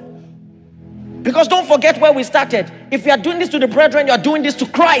possible. Because don't forget where we started. If you are doing this to the brethren, you are doing this to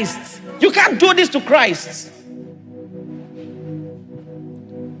Christ. You can't do this to Christ.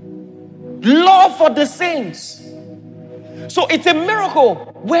 Love for the saints. So it's a miracle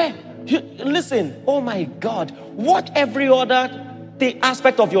where, listen, oh my God, what every other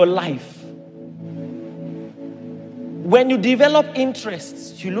aspect of your life. When you develop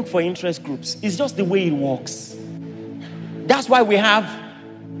interests, you look for interest groups. It's just the way it works. That's why we have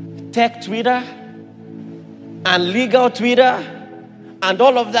tech Twitter and legal Twitter and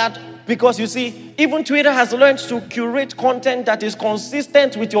all of that. Because you see, even Twitter has learned to curate content that is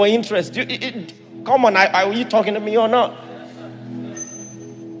consistent with your interest. Come on, are you talking to me or not?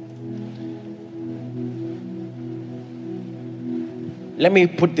 Let me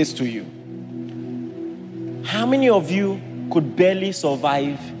put this to you. How many of you could barely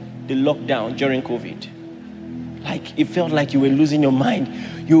survive the lockdown during COVID? Like, it felt like you were losing your mind.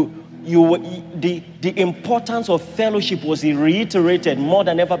 The importance of fellowship was reiterated more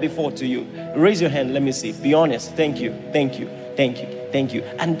than ever before to you. Raise your hand, let me see. Be honest. Thank you.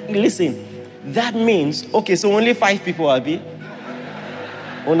 And listen, that means, okay, so only 5 people, Abi.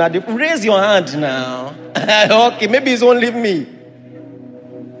 Raise your hand now. Okay, maybe it's only me.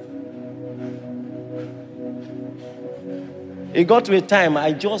 It got to a time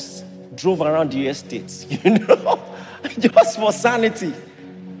I just drove around the estates, just for sanity.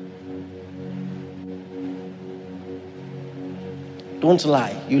 Don't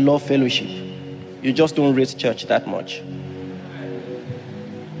lie, you love fellowship. You just don't rate church that much.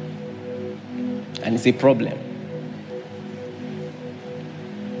 And it's a problem.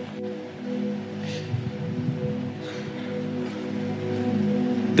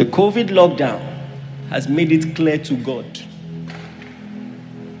 The COVID lockdown has made it clear to God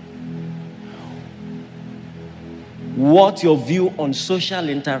what your view on social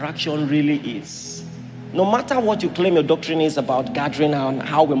interaction really is. No matter what you claim your doctrine is about gathering and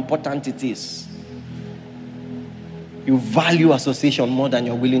how important it is, you value association more than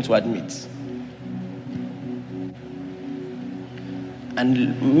you're willing to admit.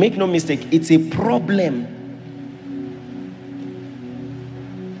 And make no mistake, it's a problem.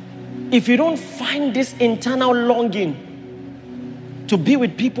 If you don't find this internal longing to be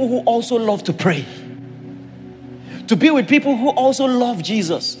with people who also love to pray, to be with people who also love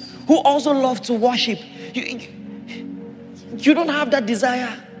Jesus, who also love to worship, you don't have that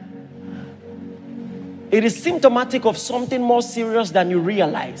desire. It is symptomatic of something more serious than you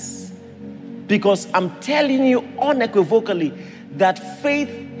realize. Because I'm telling you unequivocally that faith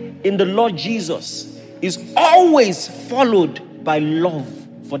in the Lord Jesus is always followed by love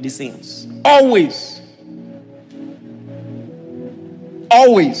for the saints. Always.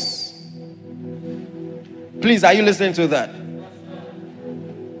 Always. Please, are you listening to that?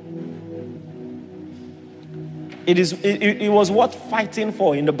 It was worth fighting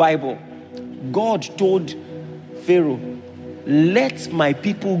for in the Bible. God told Pharaoh, let my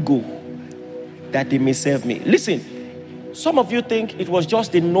people go that they may serve me. Listen, some of you think it was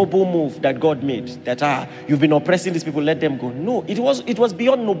just a noble move that God made. That, you've been oppressing these people, let them go. No, it was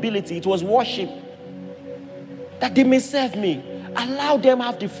beyond nobility. It was worship. That they may serve me. Allow them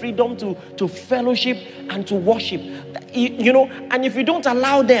have the freedom to fellowship and to worship. And if you don't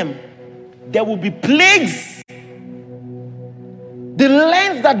allow them, there will be plagues. The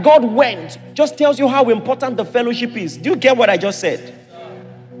length that God went just tells you how important the fellowship is. Do you get what I just said?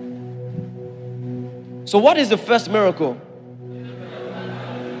 So what is the first miracle?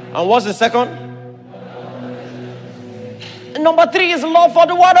 And what's the second? And number 3 is love for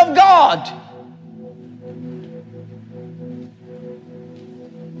the word of God.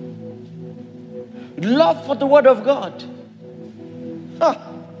 Love for the word of God.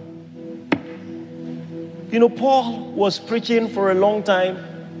 Paul was preaching for a long time,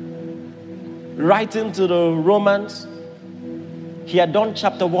 writing to the Romans. He had done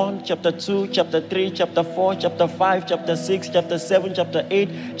chapter 1, chapter 2, chapter 3, chapter 4, chapter 5, chapter 6, chapter 7, chapter 8,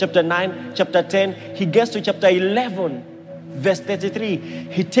 chapter 9, chapter 10. He gets to chapter 11, verse 33.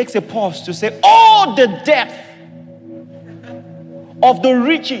 He takes a pause to say, oh, the depth of the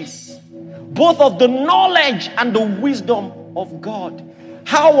riches, both of the knowledge and the wisdom of God.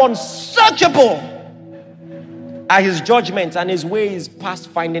 How unsearchable are his judgments and his ways past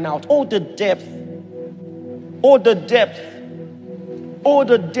finding out. Oh, the depth. Oh, the depth. Oh,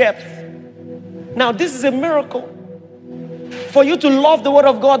 the depth. Now, this is a miracle. For you to love the word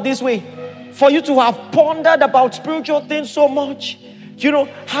of God this way, for you to have pondered about spiritual things so much.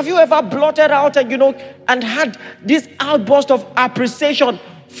 Have you ever blotted out and had this outburst of appreciation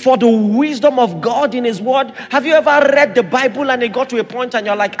for the wisdom of God in his word? Have you ever read the Bible and it got to a point and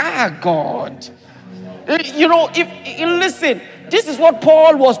you're like, God. Listen, this is what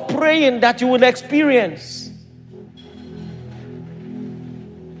Paul was praying that you will experience.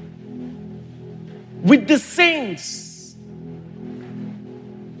 With the saints.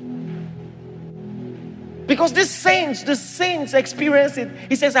 Because the saints experience it.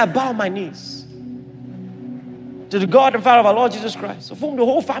 He says, I bow my knees to the God and Father of our Lord Jesus Christ, of whom the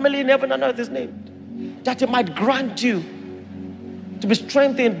whole family in heaven and earth is named, that He might grant you to be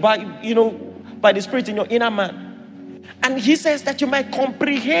strengthened by the Spirit in your inner man. And He says that you might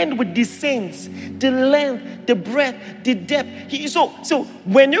comprehend with the saints the length, the breadth, the depth. So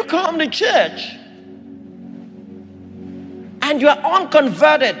when you come to church and you are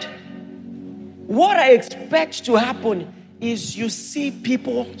unconverted, what I expect to happen is you see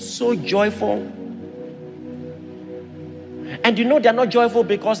people so joyful. And they're not joyful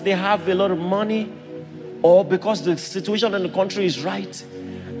because they have a lot of money or because the situation in the country is right.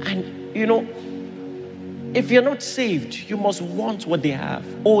 And if you're not saved, you must want what they have.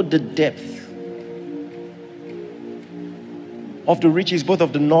 Oh, the depth of the riches, both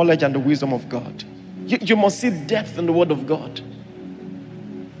of the knowledge and the wisdom of God. You must see depth in the Word of God.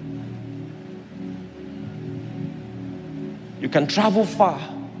 You can travel far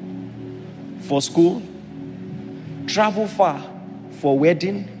for school, travel far for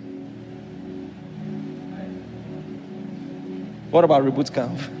wedding. What about reboot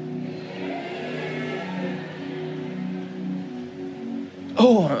camp?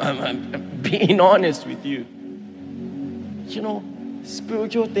 Oh, I'm being honest with you.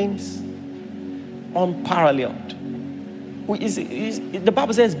 Spiritual things unparalleled. The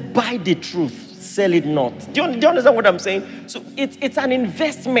Bible says, buy the truth, sell it not. Do you understand what I'm saying? So it's an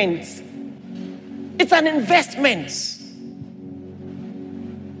investment. It's an investment.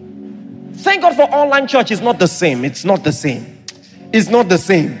 Thank God for online church. It's not the same. It's not the same. It's not the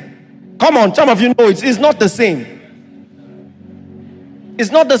same. Come on, some of you know it's not the same.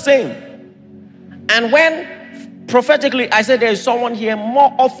 It's not the same. And when prophetically I said there is someone here,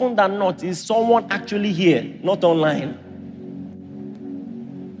 more often than not is someone actually here, not online.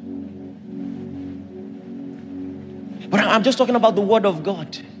 But I'm just talking about the Word of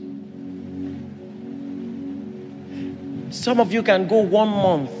God. Some of you can go 1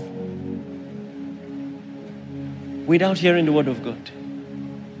 month without hearing the Word of God.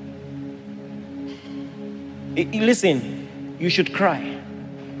 Listen, you should cry.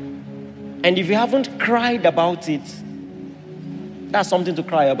 And if you haven't cried about it, that's something to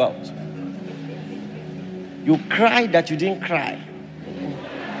cry about. You cry that you didn't cry.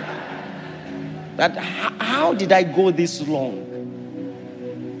 That how did I go this long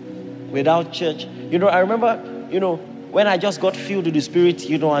without church? I remember, when I just got filled with the Spirit,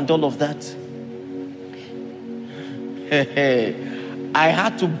 and all of that. I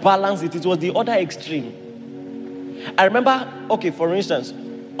had to balance it. It was the other extreme. I remember, for instance,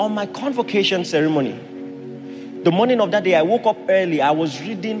 on my convocation ceremony, the morning of that day, I woke up early. I was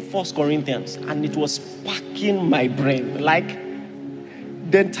reading 1 Corinthians, and it was sparking my brain.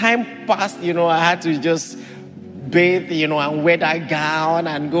 Then time passed, I had to just bathe, and wear that gown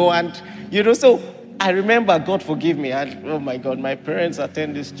and go and, so I remember, God forgive me. Oh my God, my parents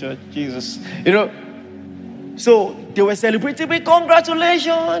attend this church, Jesus. So they were celebrating me,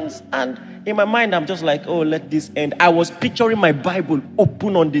 congratulations. And in my mind, I'm just like, oh, let this end. I was picturing my Bible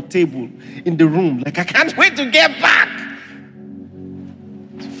open on the table in the room. I can't wait to get back.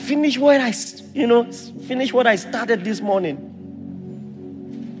 Finish what I started this morning.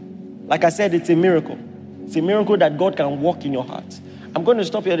 Like I said, it's a miracle. It's a miracle that God can walk in your heart. I'm going to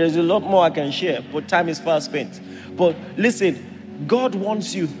stop here. There's a lot more I can share, but time is far spent. But listen, God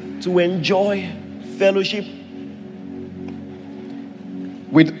wants you to enjoy fellowship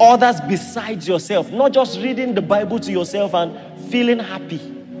with others besides yourself. Not just reading the Bible to yourself and feeling happy.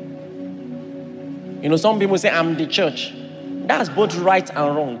 Some people say, I'm the church. That's both right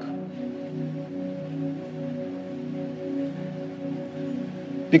and wrong.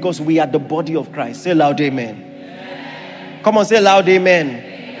 Because we are the body of Christ. Say loud amen. Amen. Come on, say loud amen.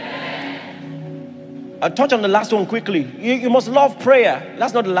 Amen. I'll touch on the last one quickly. You must love prayer.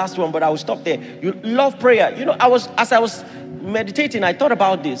 That's not the last one, but I will stop there. You love prayer. As I was meditating, I thought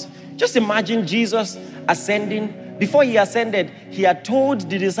about this. Just imagine Jesus ascending. Before he ascended, he had told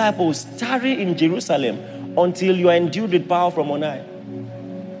the disciples, tarry in Jerusalem until you are endued with power from on high.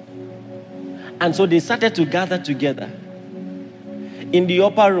 And so they started to gather together in the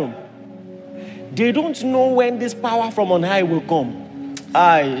upper room. They don't know when this power from on high will come.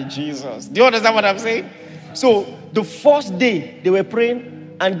 Aye, Jesus. Do you understand what I'm saying? So the first day they were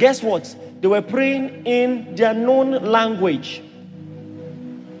praying, and guess what? They were praying in their known language.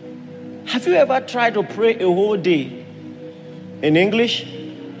 Have you ever tried to pray a whole day in English?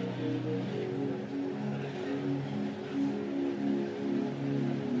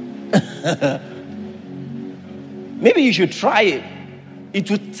 Maybe you should try it. It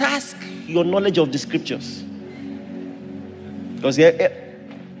will task your knowledge of the scriptures. Because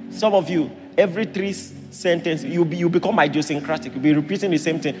some of you, every 3 sentences, you become idiosyncratic. You'll be repeating the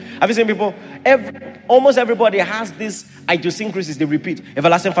same thing. Have you seen people? Almost everybody has this idiosyncrasies. They repeat.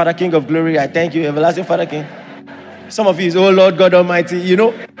 Everlasting Father, King of glory, I thank you. Everlasting Father, King. Some of you is, oh Lord God Almighty. You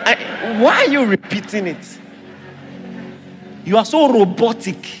know, why are you repeating it? You are so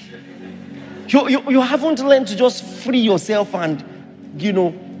robotic. You haven't learned to just free yourself and,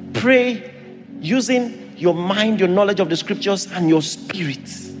 pray using your mind, your knowledge of the scriptures, and your spirit,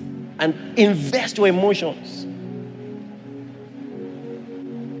 and invest your emotions.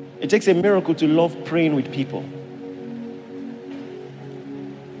 It takes a miracle to love praying with people.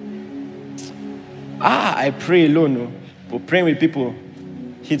 I pray alone, no? But praying with people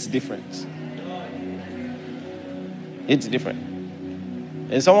hits different. It's different.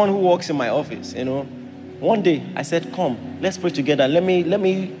 There's someone who works in my office, One day I said, come, let's pray together. Let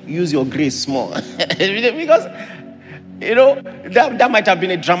me use your grace small. Because, that might have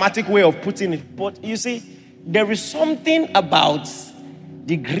been a dramatic way of putting it. But you see, there is something about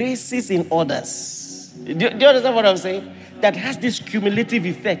the graces in others. Do you understand what I'm saying? That has this cumulative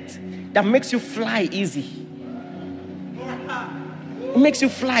effect that makes you fly easy. It makes you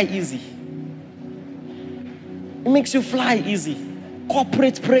fly easy. It makes you fly easy.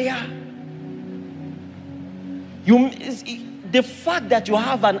 Corporate prayer. The fact that you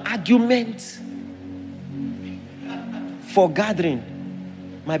have an argument for gathering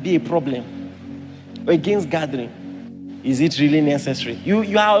might be a problem. Against gathering, is it really necessary? You're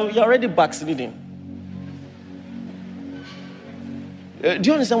already backsliding. Do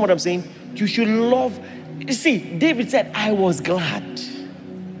you understand what I'm saying? You should love. You see, David said, I was glad.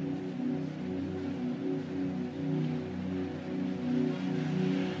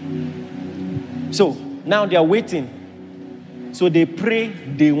 So now they are waiting. So they pray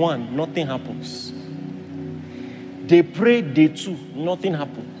day 1, nothing happens. They pray day 2, nothing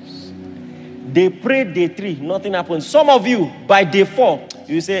happens. They pray day 3, nothing happens. Some of you, by day 4,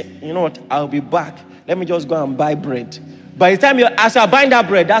 you say, you know what, I'll be back. Let me just go and buy bread. By the time as you're buying that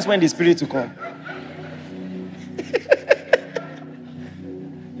bread, that's when the Spirit will come.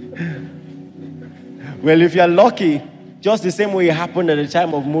 Well, if you're lucky, just the same way it happened at the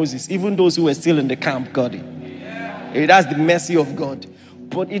time of Moses, even those who were still in the camp got it. That's the mercy of God.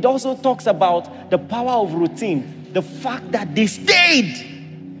 But it also talks about the power of routine. The fact that they stayed.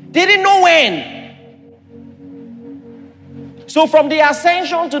 They didn't know when. So from the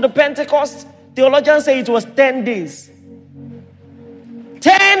ascension to the Pentecost, theologians say it was 10 days.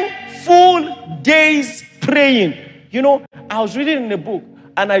 10 full days praying. I was reading in a book,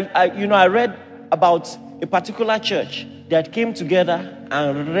 and I read about a particular church that came together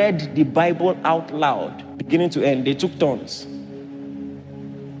and read the Bible out loud, beginning to end. They took turns.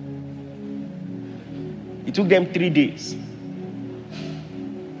 It took them 3 days.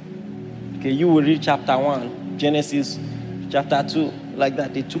 Okay, you will read chapter 1, Genesis, chapter 2, like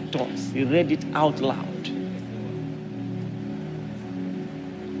that. They took turns. They read it out loud.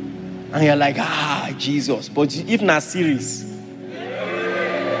 And you're like, Jesus. But if not series.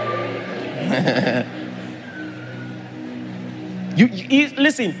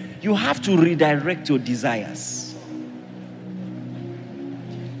 Listen, you have to redirect your desires.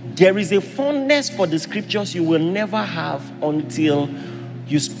 There is a fondness for the scriptures you will never have until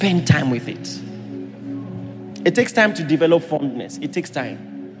you spend time with it. It takes time to develop fondness. It takes time.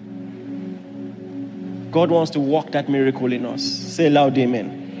 God wants to work that miracle in us. Say loud,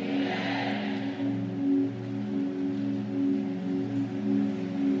 amen.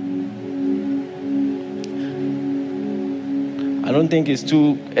 I don't think it's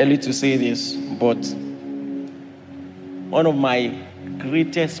too early to say this, but one of my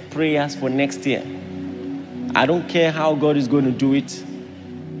greatest prayers for next year, I don't care how God is going to do it,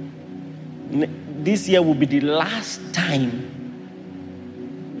 this year will be the last time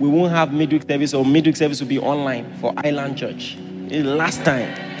we won't have midweek service, or midweek service will be online for Island Church. It's the last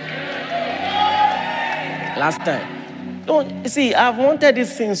time. Last time. Don't see, I've wanted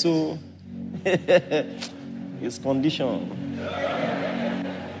this thing, so it's condition.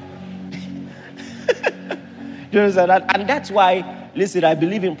 You understand that? And that's why, listen, I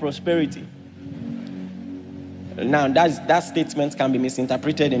believe in prosperity. Now, that statement can be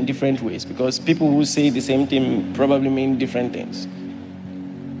misinterpreted in different ways, because people who say the same thing probably mean different things.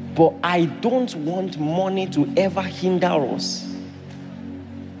 But I don't want money to ever hinder us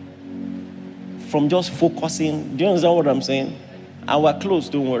from just focusing. Do you understand what I'm saying? And we're close,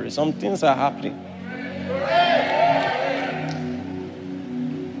 don't worry. Some things are happening.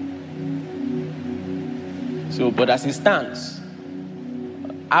 So, but as it stands,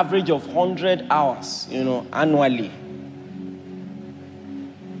 average of 100 hours, annually.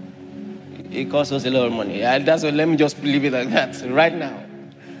 It costs us a lot of money. That's why let me just leave it like that right now.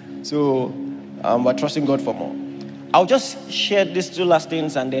 So we're trusting God for more. I'll just share these two last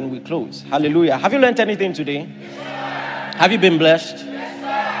things and then we close. Hallelujah. Have you learned anything today? Yes, have you been blessed?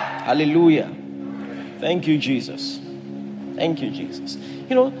 Yes, hallelujah. Thank you, Jesus. Thank you, Jesus.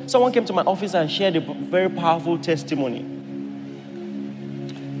 Someone came to my office and shared a very powerful testimony.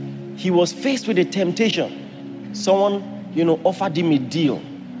 He was faced with a temptation. Someone, offered him a deal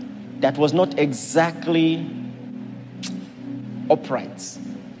that was not exactly upright.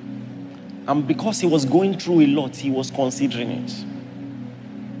 And because he was going through a lot, he was considering it.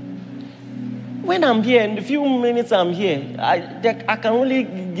 When I'm here, in the few minutes I'm here, I can only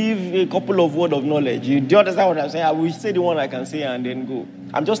give a couple of words of knowledge. Do you understand what I'm saying? I will say the one I can say and then go.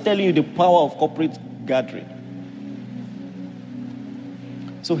 I'm just telling you the power of corporate gathering.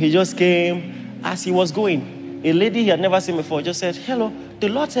 So he just came. As he was going, a lady he had never seen before just said, "Hello, the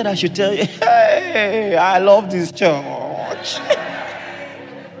Lord said I should tell you, hey, I love this church."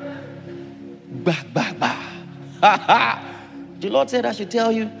 The Lord said I should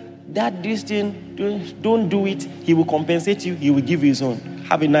tell you that this thing, don't do it. He will compensate you. He will give you his own.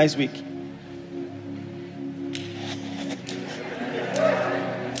 Have a nice week.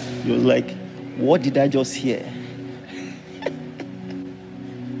 He was like, what did I just hear?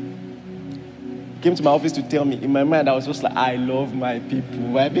 Came to my office to tell me. In my mind, I was just like, I love my people.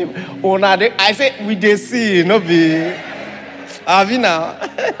 My people. Oh, now I said, we they see, no be. Have you now?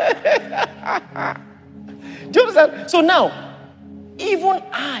 Do you understand? So now, even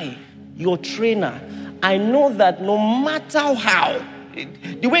I, your trainer, I know that no matter how,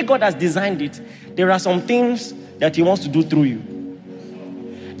 the way God has designed it, there are some things that he wants to do through you.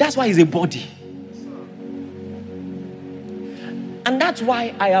 That's why he's a body. And that's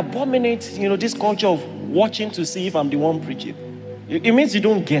why I abominate, this culture of watching to see if I'm the one preaching. It means you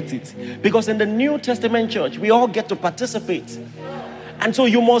don't get it. Because in the New Testament church, we all get to participate. And so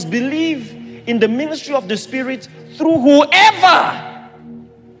you must believe in the ministry of the Spirit through whoever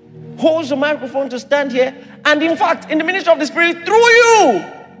holds the microphone to stand here. And in fact, in the ministry of the Spirit through you.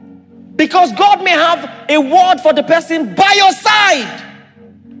 Because God may have a word for the person by your side.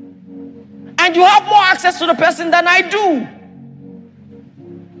 And you have more access to the person than I do.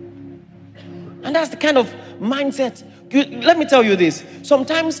 And that's the kind of mindset. Let me tell you this.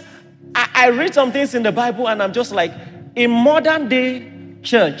 Sometimes I read some things in the Bible and I'm just like, in modern day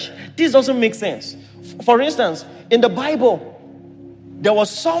church, this doesn't make sense. For instance, in the Bible, there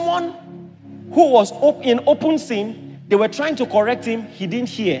was someone who was in open sin. They were trying to correct him. He didn't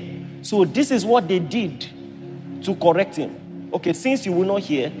hear. So this is what they did to correct him. Okay, since you will not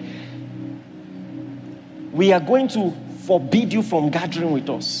hear, we are going to forbid you from gathering with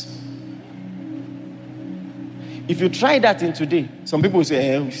us. If you try that in today, some people will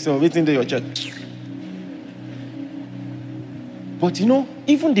say, so wait into your church. But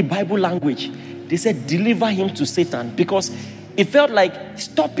even the Bible language, they said deliver him to Satan, because it felt like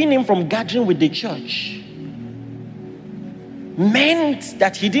stopping him from gathering with the church meant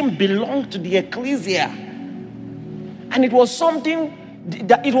that he didn't belong to the ecclesia. And it was something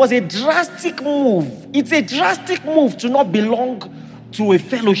that it was a drastic move. It's a drastic move to not belong to a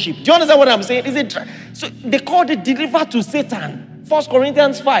fellowship. Do you understand what I'm saying? So they called it deliver to Satan. 1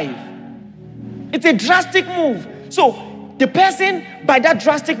 Corinthians 5. It's a drastic move. So the person, by that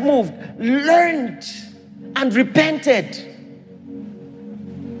drastic move, learned and repented.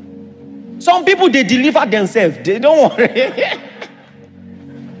 Some people, they deliver themselves. They don't worry.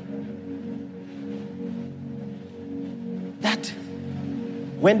 That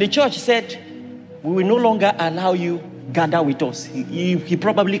when the church said, we will no longer allow you gather with us, he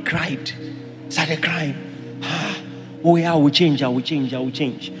probably cried. Started crying. Oh yeah, I will change.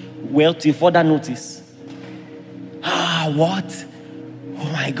 Well, till further notice. What?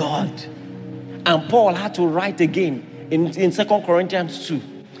 Oh my God. And Paul had to write again in 2 Corinthians 2.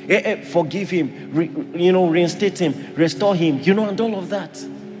 Forgive him, reinstate him, restore him, and all of that.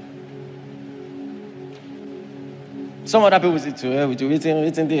 Some other people say,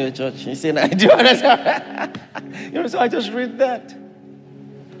 it's in the church. He said, I do understand. So I just read that.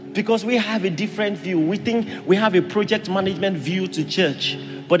 Because we have a different view. We think we have a project management view to church,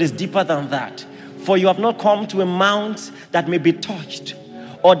 but it's deeper than that. For you have not come to a mount that may be touched,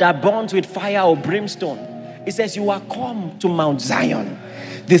 or that burns with fire or brimstone. It says you are come to Mount Zion,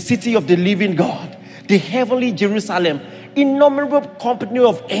 the city of the living God, the heavenly Jerusalem, innumerable company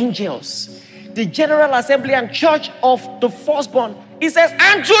of angels, the general assembly and church of the firstborn. It says,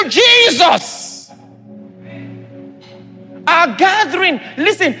 and to Jesus. Our gathering,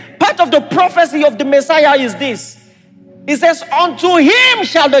 listen, part of the prophecy of the Messiah is this. It says, unto him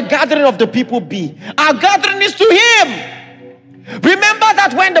shall the gathering of the people be. Our gathering is to him. Remember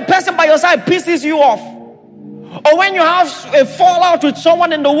that when the person by your side pisses you off, or when you have a fallout with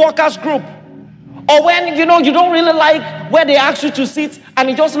someone in the workers group, or when you don't really like where they ask you to sit, and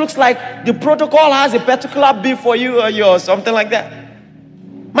it just looks like the protocol has a particular beef for you or something like that.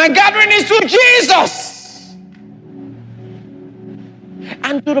 My gathering is to Jesus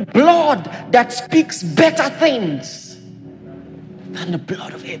and to the blood that speaks better things than the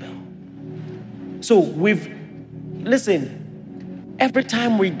blood of Abel. So listen, every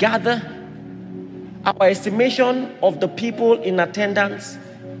time we gather, our estimation of the people in attendance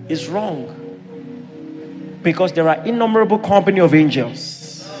is wrong, because there are innumerable company of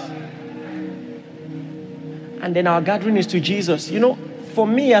angels. And then our gathering is to Jesus. For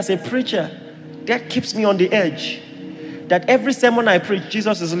me as a preacher, that keeps me on the edge. That every sermon I preach,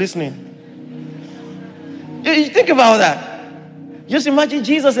 Jesus is listening. You think about that. Just imagine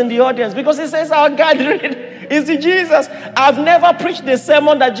Jesus in the audience, because he says our gathering is to Jesus. I've never preached a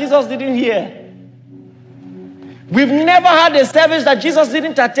sermon that Jesus didn't hear. We've never had a service that Jesus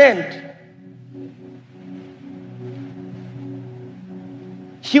didn't attend.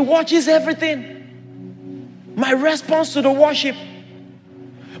 He watches everything. My response to the worship,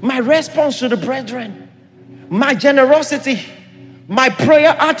 my response to the brethren, my generosity, my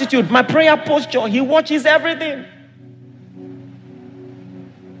prayer attitude, my prayer posture, he watches everything.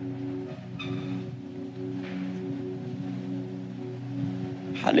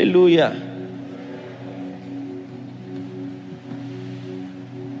 Hallelujah.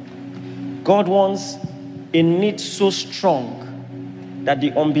 God wants a need so strong that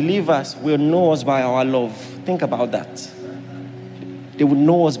the unbelievers will know us by our love. Think about that. They will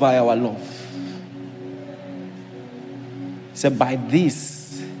know us by our love. He said, by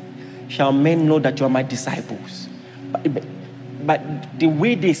this shall men know that you are my disciples. But the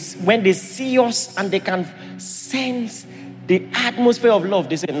way when they see us and they can sense the atmosphere of love,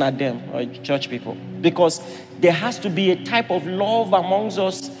 they say, not them, or church people. Because there has to be a type of love amongst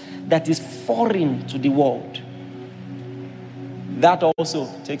us that is foreign to the world. That also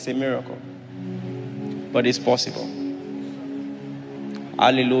takes a miracle. But it's possible.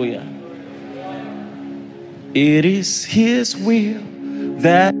 Hallelujah. It is his will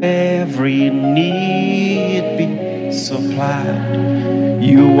that every need be supplied.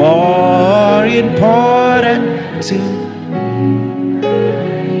 You are important to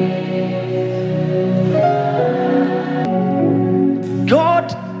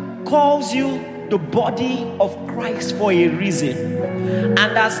God calls you the body of Christ for a reason.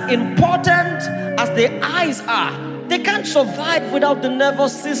 And as important as the eyes are, they can't survive without the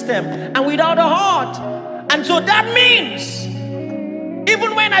nervous system and without the heart. And so that means,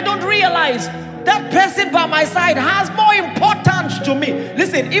 even when I don't realize, that person by my side has more importance to me.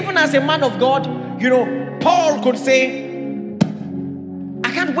 Listen, even as a man of God, Paul could say,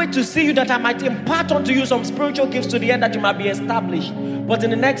 I can't wait to see you that I might impart unto you some spiritual gifts to the end that you might be established. But in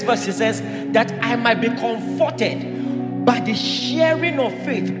the next verse he says, that I might be comforted by the sharing of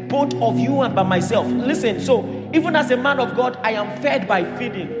faith, both of you and by myself. Listen, so even as a man of God, I am fed by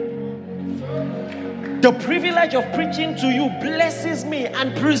feeding. The privilege of preaching to you blesses me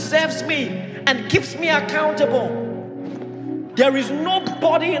and preserves me and keeps me accountable. There is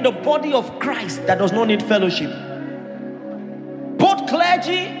nobody in the body of Christ that does not need fellowship. Both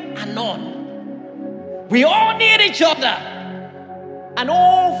clergy and none. We all need each other. And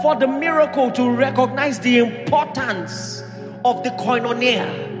all for the miracle to recognize the importance of the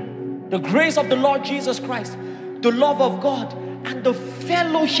koinonia, the grace of the Lord Jesus Christ, the love of God, and the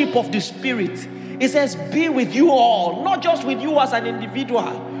fellowship of the Spirit. It says, be with you all, not just with you as an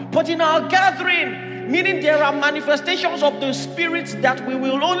individual, but in our gathering, meaning there are manifestations of the Spirit that we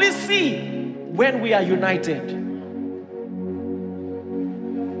will only see when we are united.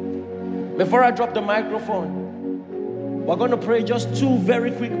 Before I drop the microphone, we're going to pray just two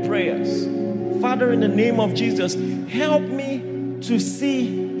very quick prayers. Father, in the name of Jesus, help me to see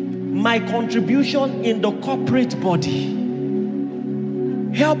my contribution in the corporate body.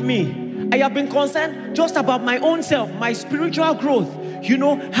 Help me. I have been concerned just about my own self, my spiritual growth,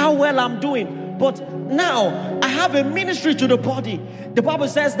 how well I'm doing. But now I have a ministry to the body. The Bible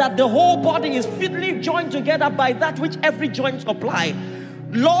says that the whole body is fitly joined together by that which every joint supply.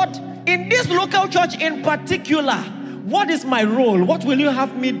 Lord, in this local church in particular, what is my role? What will you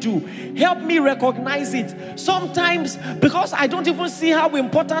have me do? Help me recognize it. Sometimes, because I don't even see how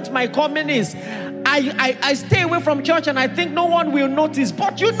important my coming is, I stay away from church and I think no one will notice.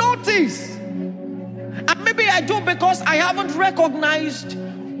 But you notice. And maybe I do because I haven't recognized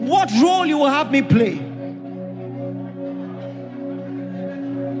what role you will have me play.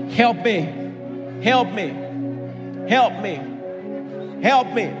 Help me. Help me. Help me.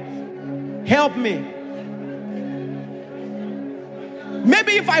 Help me. Help me.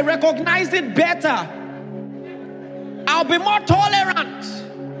 Maybe if I recognize it better, I'll be more tolerant.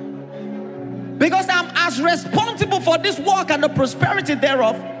 Because I'm as responsible for this work and the prosperity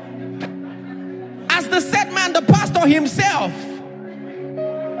thereof as the said man, the pastor himself.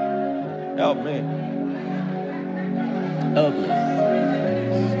 Help me. Help me.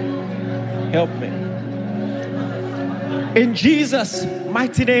 Help me. In Jesus'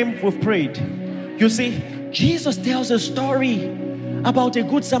 mighty name we've prayed. You see, Jesus tells a story about a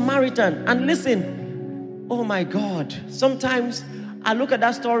good Samaritan. And listen, oh my God, sometimes I look at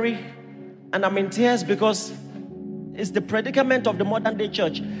that story and I'm in tears because it's the predicament of the modern day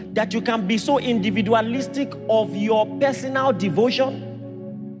church that you can be so individualistic of your personal devotion.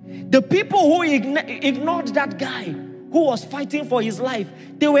 The people who ignored that guy who was fighting for his life,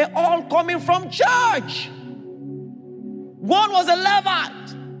 they were all coming from church. One was a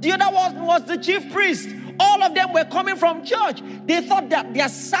Levite, the other was the chief priest. All of them were coming from church. They thought that their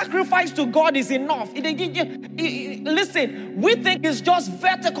sacrifice to God is enough. Listen, we think it's just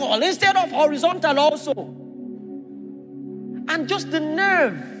vertical instead of horizontal also. And just the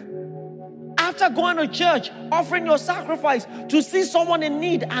nerve, after going to church, offering your sacrifice, to see someone in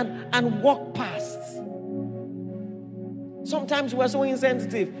need and walk past. Sometimes we're so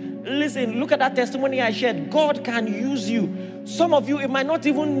insensitive. Listen, look at that testimony I shared. God can use you. Some of you, it might not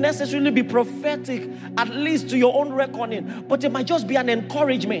even necessarily be prophetic, at least to your own reckoning, but it might just be an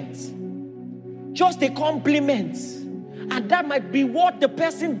encouragement, just a compliment. And that might be what the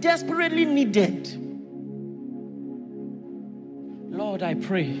person desperately needed. Lord, I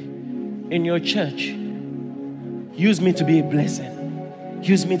pray in your church, use me to be a blessing.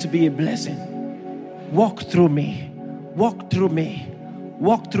 Use me to be a blessing. Walk through me. Walk through me.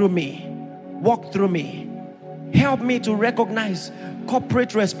 Walk through me. Walk through me. Help me to recognize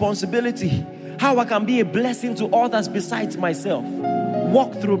corporate responsibility. How I can be a blessing to others besides myself.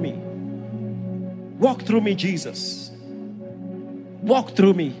 Walk through me. Walk through me, Jesus. Walk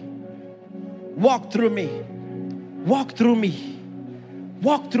through me. Walk through me. Walk through me.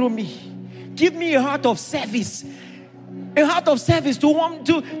 Walk through me. Give me a heart of service. A heart of service to want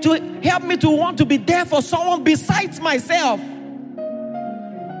to help me to want to be there for someone besides myself.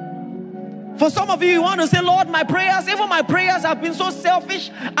 For some of you want to say, Lord, my prayers, even my prayers have been so selfish.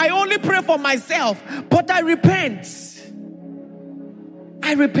 I only pray for myself. But I repent.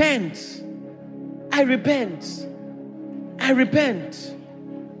 I repent. I repent. I repent.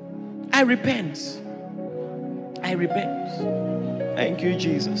 I repent. I repent. Thank you,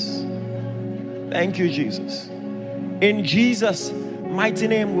 Jesus. Thank you, Jesus. In Jesus' mighty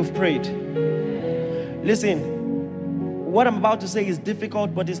name we've prayed. Listen, what I'm about to say is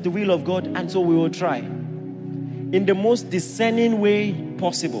difficult, but it's the will of God, and so we will try. In the most discerning way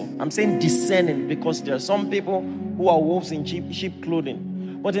possible. I'm saying discerning because there are some people who are wolves in sheep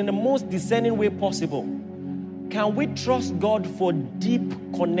clothing. But in the most discerning way possible, can we trust God for deep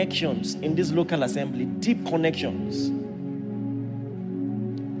connections in this local assembly? Deep connections.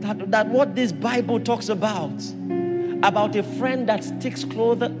 That what this Bible talks about a friend that sticks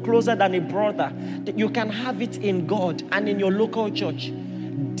closer than a brother, that you can have it in God and in your local church.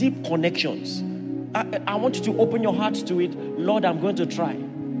 Deep connections. I want you to open your heart to it. Lord, I'm going to try.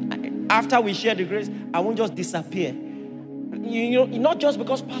 After we share the grace, I won't just disappear. You know, not just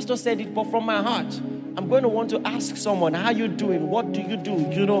because pastor said it, but from my heart. I'm going to want to ask someone, how you doing? What do?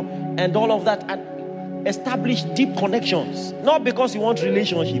 You know, and all of that. And establish deep connections. Not because you want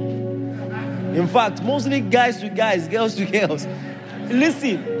relationship. In fact, mostly guys to guys, girls to girls.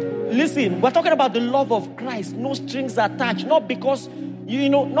 Listen, we're talking about the love of Christ, no strings attached. Not because you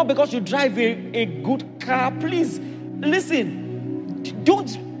drive a good car. Please, listen,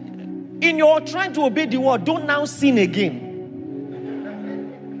 don't, in your trying to obey the word, don't now sin again.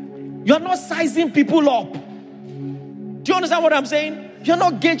 You're not sizing people up. Do you understand what I'm saying? You're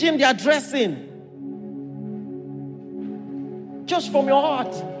not gauging their dressing. Just from your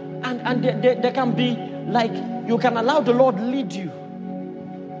heart. And there can be, like, you can allow the Lord lead you.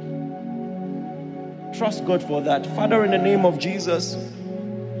 Trust God for that. Father, in the name of Jesus,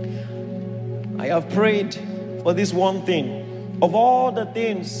 I have prayed for this one thing. Of all the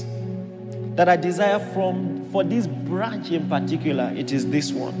things that I desire for this branch in particular, it is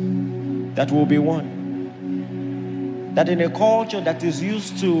this one that will be one. That in a culture that is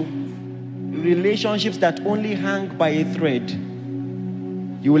used to relationships that only hang by a thread,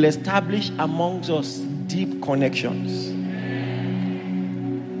 you will establish amongst us deep connections.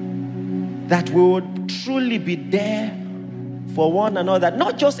 That we would truly be there for one another,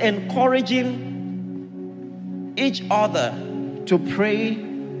 not just encouraging each other to pray,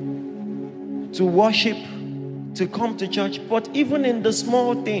 to worship, to come to church, but even in the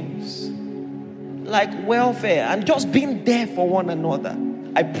small things like welfare and just being there for one another.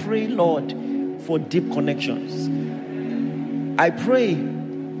 I pray, Lord, for deep connections. I pray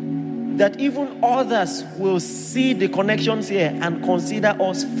that even others will see the connections here and consider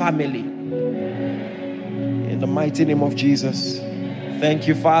us family. In the mighty name of Jesus. Thank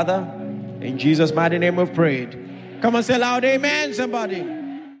you, Father. In Jesus' mighty name we've prayed. Come on, say loud amen, somebody.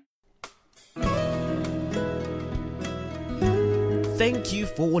 Thank you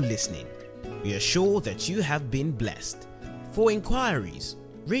for listening. We are sure that you have been blessed. For inquiries,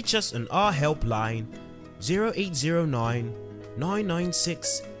 reach us on our helpline 0809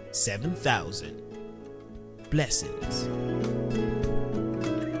 996 7000. Blessings.